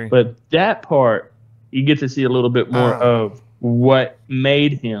 2 know. and 3. But that part, you get to see a little bit more of what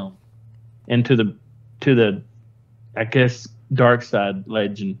made him into the I guess dark side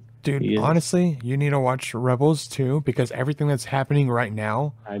legend. Dude, honestly, you need to watch Rebels too, because everything that's happening right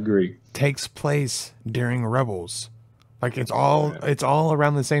now, I agree, takes place during Rebels. Like it's all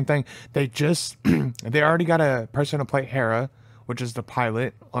around the same thing. They just they already got a person to play Hera, which is the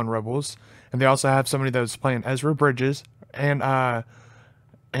pilot on Rebels, and they also have somebody that's playing Ezra Bridges and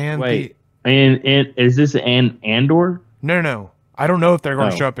wait, and is this Andor? No. I don't know if they're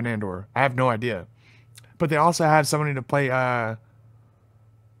going to show up in Andor. I have no idea. But they also have somebody to play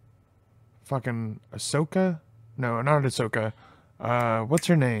fucking Ahsoka? No, not Ahsoka. What's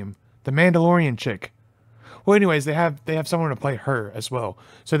her name? The Mandalorian chick. Well, anyways, they have someone to play her as well.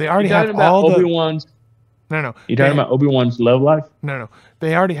 So they already have all the Obi-Wan's. No. You talking about Obi-Wan's love life? No.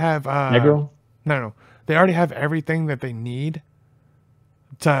 They already have Negro? No. They already have everything that they need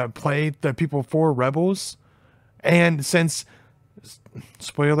to play the people for Rebels. And since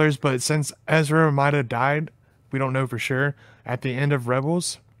spoilers, but since Ezra might have died, we don't know for sure at the end of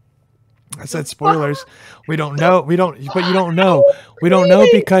Rebels. I said spoilers. We don't know. But you don't know. We don't know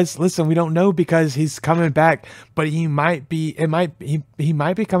because listen, we don't know because he's coming back, but he might be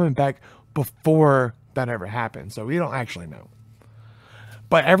coming back before that ever happens. So we don't actually know.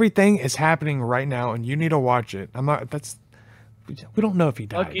 But everything is happening right now and you need to watch it. We don't know if he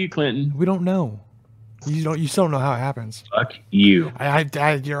died. Fuck you, Clinton. We don't know. You still don't know how it happens. Fuck you.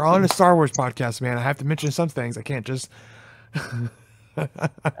 You're on a Star Wars podcast, man. I have to mention some things. I can't just.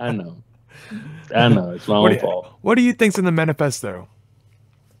 I know. It's my own fault. What do you think's in the manifesto?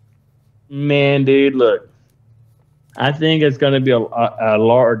 Man, dude, look. I think it's going to be a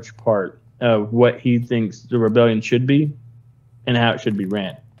large part of what he thinks the rebellion should be and how it should be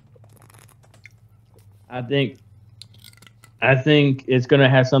ran. I think it's going to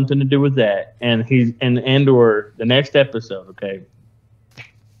have something to do with that. And Andor, the next episode, okay?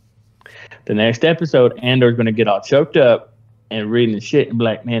 The next episode, Andor's going to get all choked up and reading the shit and be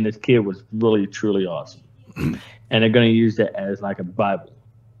like, man, this kid was really, truly awesome. And they're going to use that as like a Bible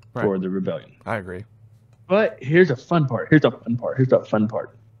for the rebellion. I agree. But here's a fun part. Here's the fun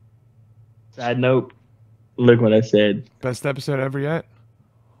part. Side note, look what I said. Best episode ever yet?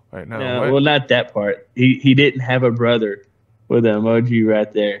 Wait, no. Well, not that part. He didn't have a brother with an emoji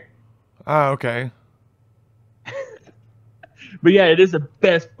right there. Oh, okay. But yeah, it is the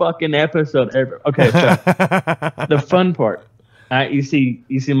best fucking episode ever. Okay, so the fun part. You see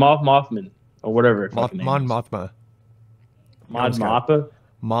Mothman or whatever. Mon Mothma. Mon Mothma.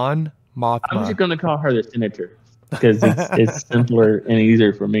 Mon Mothma. I'm just gonna call her the senator because it's simpler and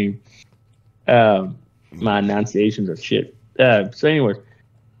easier for me. My enunciations are shit. So anyways,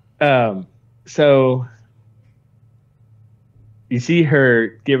 so you see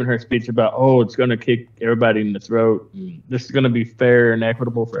her giving her speech about, it's going to kick everybody in the throat. And this is going to be fair and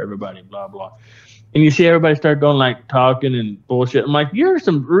equitable for everybody, blah, blah. And you see everybody start going like talking and bullshit. I'm like, you're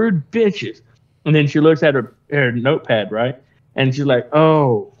some rude bitches. And then she looks at her notepad, right? And she's like,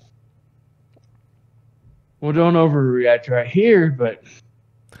 well, don't overreact right here, but...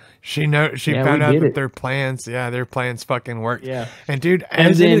 She found out that their plans fucking worked. Yeah. And dude,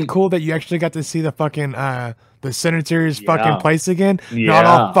 isn't it cool that you actually got to see the fucking the senator's fucking place again? Yeah. Not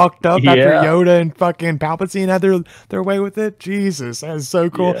all fucked up after Yoda and fucking Palpatine had their way with it. Jesus, that is so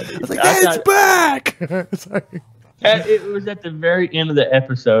cool. Yeah, I was like, it's back. It was at the very end of the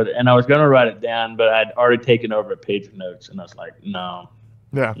episode, and I was gonna write it down, but I'd already taken over a page of notes, and I was like, no,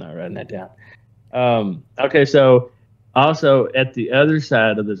 I'm not writing that down. Okay, so. Also, at the other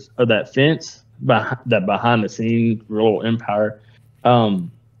side of that fence, that behind the scenes little empire,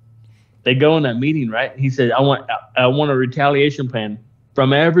 they go in that meeting, right? He said, "I want a retaliation plan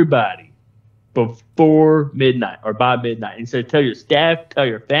from everybody before midnight or by midnight. And so tell your staff, tell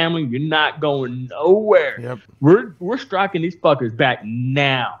your family, you're not going nowhere. Yep. We're striking these fuckers back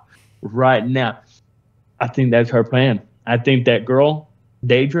now, right now. I think that's her plan. I think that girl,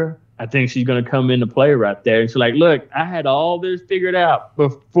 Daedra, I think she's going to come into play right there. And she's like, look, I had all this figured out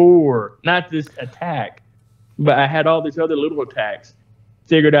before, not this attack, but I had all these other little attacks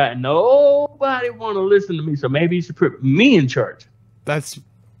figured out, and nobody want to listen to me. So maybe you should put me in charge. That's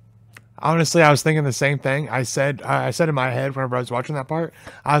honestly, I was thinking the same thing. I said in my head whenever I was watching that part,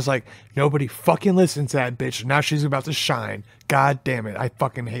 I was like, nobody fucking listens to that bitch. Now she's about to shine. God damn it. I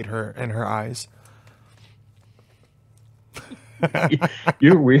fucking hate her and her eyes.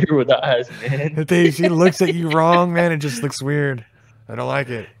 You're weird with eyes, man. She looks at you wrong, man. It just looks weird. I don't like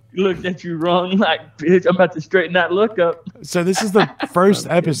it. Looked at you wrong, like, bitch, I'm about to straighten that look up. So this is the first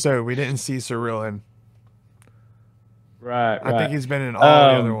episode we didn't see Cyril in. Right. I think he's been in all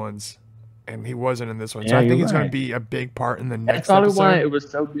the other ones, and he wasn't in this one. So Yeah, I think you're he's going to right. be a big part in the next That's probably episode. why it was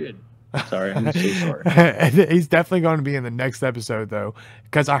so good. Sorry, I'm so sorry. He's definitely going to be in the next episode, though,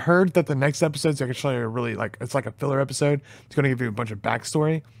 because I heard that the next episode is actually a really it's like a filler episode. It's going to give you a bunch of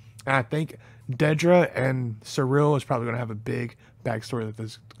backstory, and I think Daedra and Cyril is probably going to have a big backstory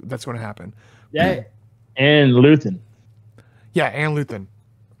that's going to happen. Yeah, and Luthen. Yeah, and Luthen.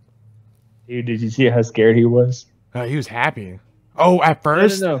 Dude, did you see how scared he was? He was happy. Oh, at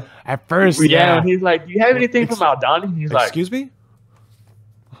first, No. At first, Yeah, yeah. and he's like, "Do you have anything from Aldani?" He's like, Excuse me.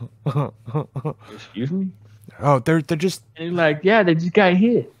 "Excuse me." Oh, they're just. And he's like, "Yeah, they just got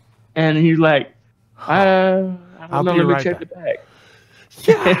hit." And he's like, "I don't I'll know. be Let me right check back." the bag."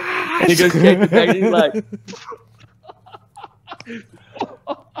 Yeah. He goes check the bag. And he's like,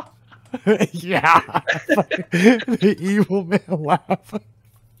 Yeah. The evil man laugh.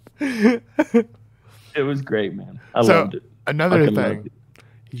 "It was great, man. I So, loved it." Another Fucking loved thing, it.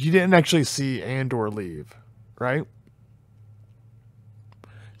 you didn't actually see Andor leave, right?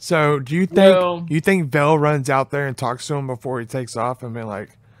 So do you think Vel runs out there and talks to him before he takes off and be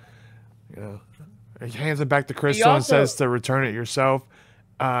like, he hands it back to Crystal and also- says to return it yourself.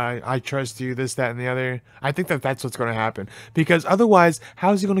 I trust you, this, that, and the other. I think that's what's going to happen, because otherwise,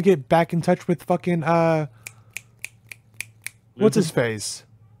 how is he going to get back in touch with fucking what's his face?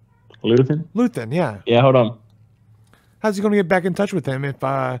 Luthen? Yeah. Yeah, hold on. How's he going to get back in touch with him if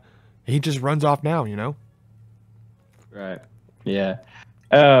he just runs off now? Right. Yeah.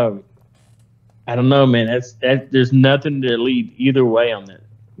 I don't know, man. There's nothing to lead either way on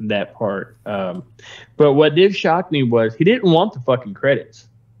that part. But what did shock me was he didn't want the fucking credits.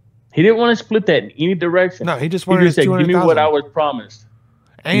 He didn't want to split that in any direction. No, he just wanted his said, "Give me what I was promised.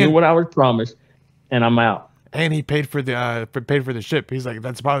 Give me And what I was promised, and I'm out." and he paid for the ship. He's like,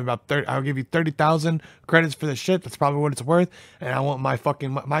 that's probably about 30. I'll give you 30,000 credits for the ship. That's probably what it's worth. And I want my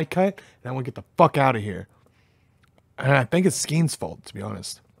fucking my cut. And I want to get the fuck out of here. And I think it's Skeen's fault, to be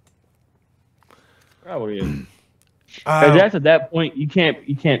honest. Probably is. 'Cause that's at that point you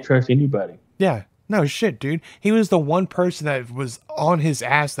can't trust anybody. Yeah. No shit, dude. He was the one person that was on his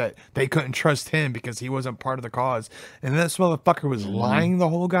ass that they couldn't trust him because he wasn't part of the cause. And this motherfucker was lying the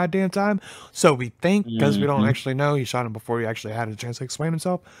whole goddamn time. So we think, because we don't actually know, he shot him before he actually had a chance to explain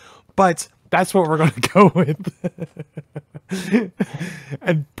himself. But that's what we're going to go with.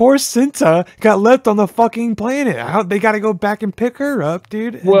 And poor Cinta got left on the fucking planet. They got to go back and pick her up,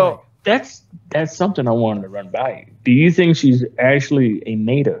 dude. And Well, that's something I wanted to run by you. Do you think she's actually a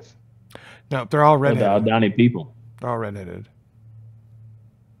native no, they're all of the redheaded. Aldani people? They're all redheaded.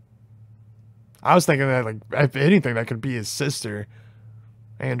 I was thinking that, like, if anything, that could be his sister,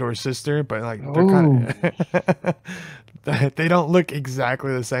 Andor's sister, but like they're kind of they don't look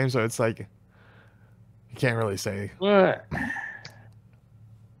exactly the same, so it's like you can't really say. What?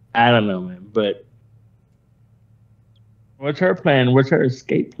 I don't know, man. But what's her plan? What's her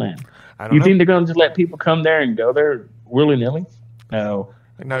escape plan? I don't You know. think they're gonna just let people come there and go there willy nilly? No,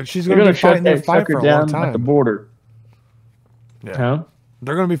 No, she's they're going to gonna be shut fighting their that fight sucker for a long down at the time. border. Yeah. Huh?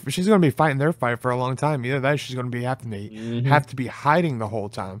 She's going to be fighting their fight for a long time. Either that, or she's going to be have to be hiding the whole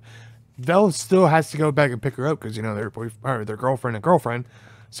time. Vel still has to go back and pick her up because their girlfriend and girlfriend.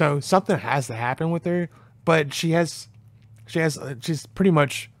 So something has to happen with her, but she's pretty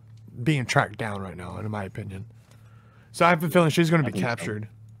much being tracked down right now, in my opinion. So I have a feeling she's going to be captured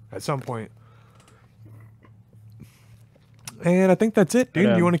at some point. And I think that's it,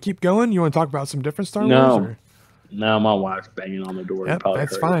 dude. You want to keep going? You want to talk about some different Star Wars? Or? No, my wife's banging on the door. Yep,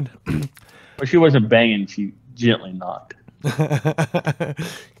 that's fine. But she wasn't banging. She gently knocked. Get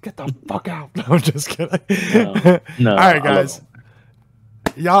the fuck out. No, I'm just kidding. No. All right, I love guys.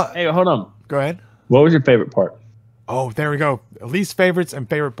 Y'all, Hey, hold on. go ahead. What was your favorite part? Oh, there we go. Least favorites and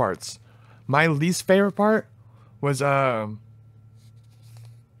favorite parts. My least favorite part was oh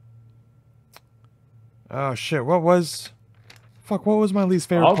shit, what was my least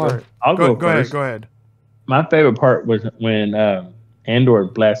favorite part? I'll go Go ahead, first. go ahead. My favorite part was when Andor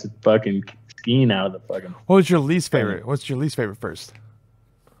blasted fucking Skeen out of the fucking. What was your least favorite? What's your least favorite first?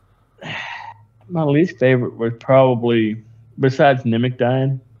 My least favorite was probably, besides Nimic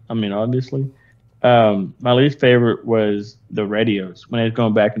dying, I mean, obviously, my least favorite was the radios when it was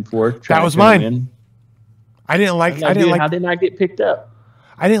going back and forth. That was mine. I didn't like. How did I get picked up?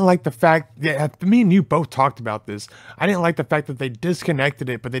 I didn't like the fact. Yeah, me and you both talked about this. I didn't like the fact that they disconnected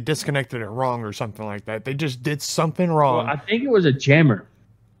it, but they disconnected it wrong or something like that. They just did something wrong. Well, I think it was a jammer.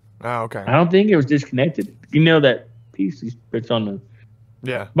 Oh, okay. I don't think it was disconnected. You know that piece that's on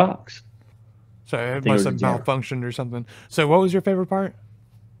the box. So it must have malfunctioned or something. So what was your favorite part?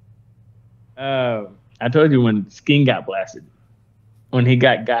 I told you when Skeen got blasted. When he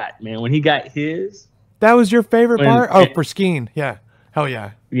got man. When he got his. That was your favorite part? Oh, for Skeen. Yeah. Hell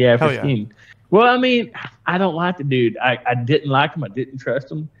yeah. Yeah, for Skeen. Well, I mean, I don't like the dude. I didn't like him. I didn't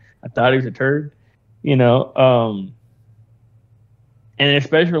trust him. I thought he was a turd. You know, and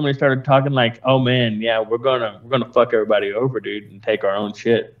especially when we started talking like, oh man, yeah, we're gonna fuck everybody over, dude, and take our own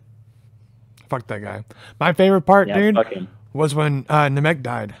shit. Fuck that guy. My favorite part, dude, was when Namek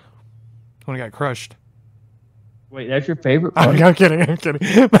died. When he got crushed. Wait, that's your favorite part? I'm kidding.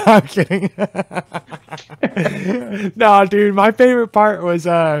 I'm kidding. No, dude, my favorite part was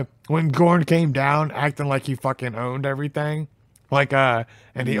when Gorn came down acting like he fucking owned everything. Like and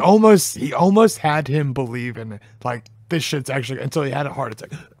he almost had him believe in it. Like this shit's actually, until he had a heart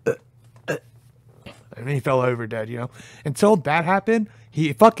attack. And he fell over dead, you know. Until that happened,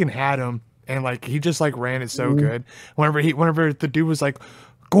 he fucking had him, and like he just like ran it so good. Whenever the dude was like,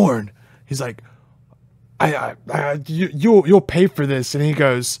 Gorn, he's like, you'll pay for this, and he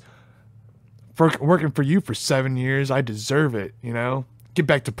goes, for working for you for 7 years, I deserve it, you know. Get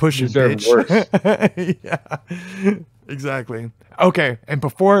back to pushing, bitch. Worse. Yeah, exactly. Okay, and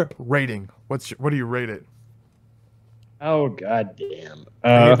before rating, what do you rate it? Oh goddamn!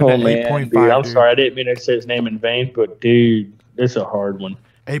 Oh man, dude, I'm sorry, I didn't mean to say his name in vain, but dude, it's a hard one.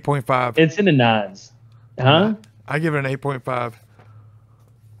 8.5. It's in the 9s, huh? I give it an 8.5.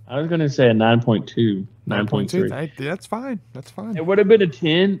 I was gonna say a 9.2, 9.3. That's fine. That's fine. It would have been a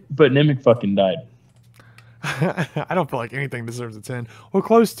 10, but Nimic fucking died. I don't feel like anything deserves a 10. Well,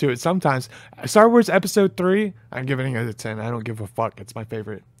 close to it sometimes. Star Wars Episode 3, I'm giving it a 10. I don't give a fuck. It's my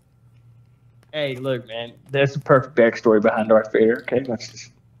favorite. Hey, look, man. That's the perfect backstory behind Darth Vader. Okay, let's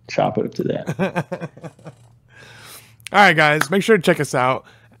just chop it up to that. All right, guys. Make sure to check us out.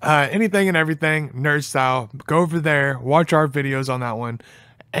 Anything and everything, Nerd Style. Go over there. Watch our videos on that one.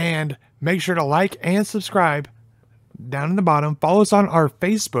 And make sure to like and subscribe down in the bottom. Follow us on our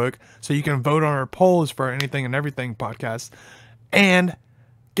Facebook so you can vote on our polls for Anything and Everything podcast. And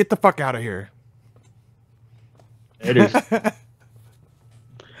get the fuck out of here. It is.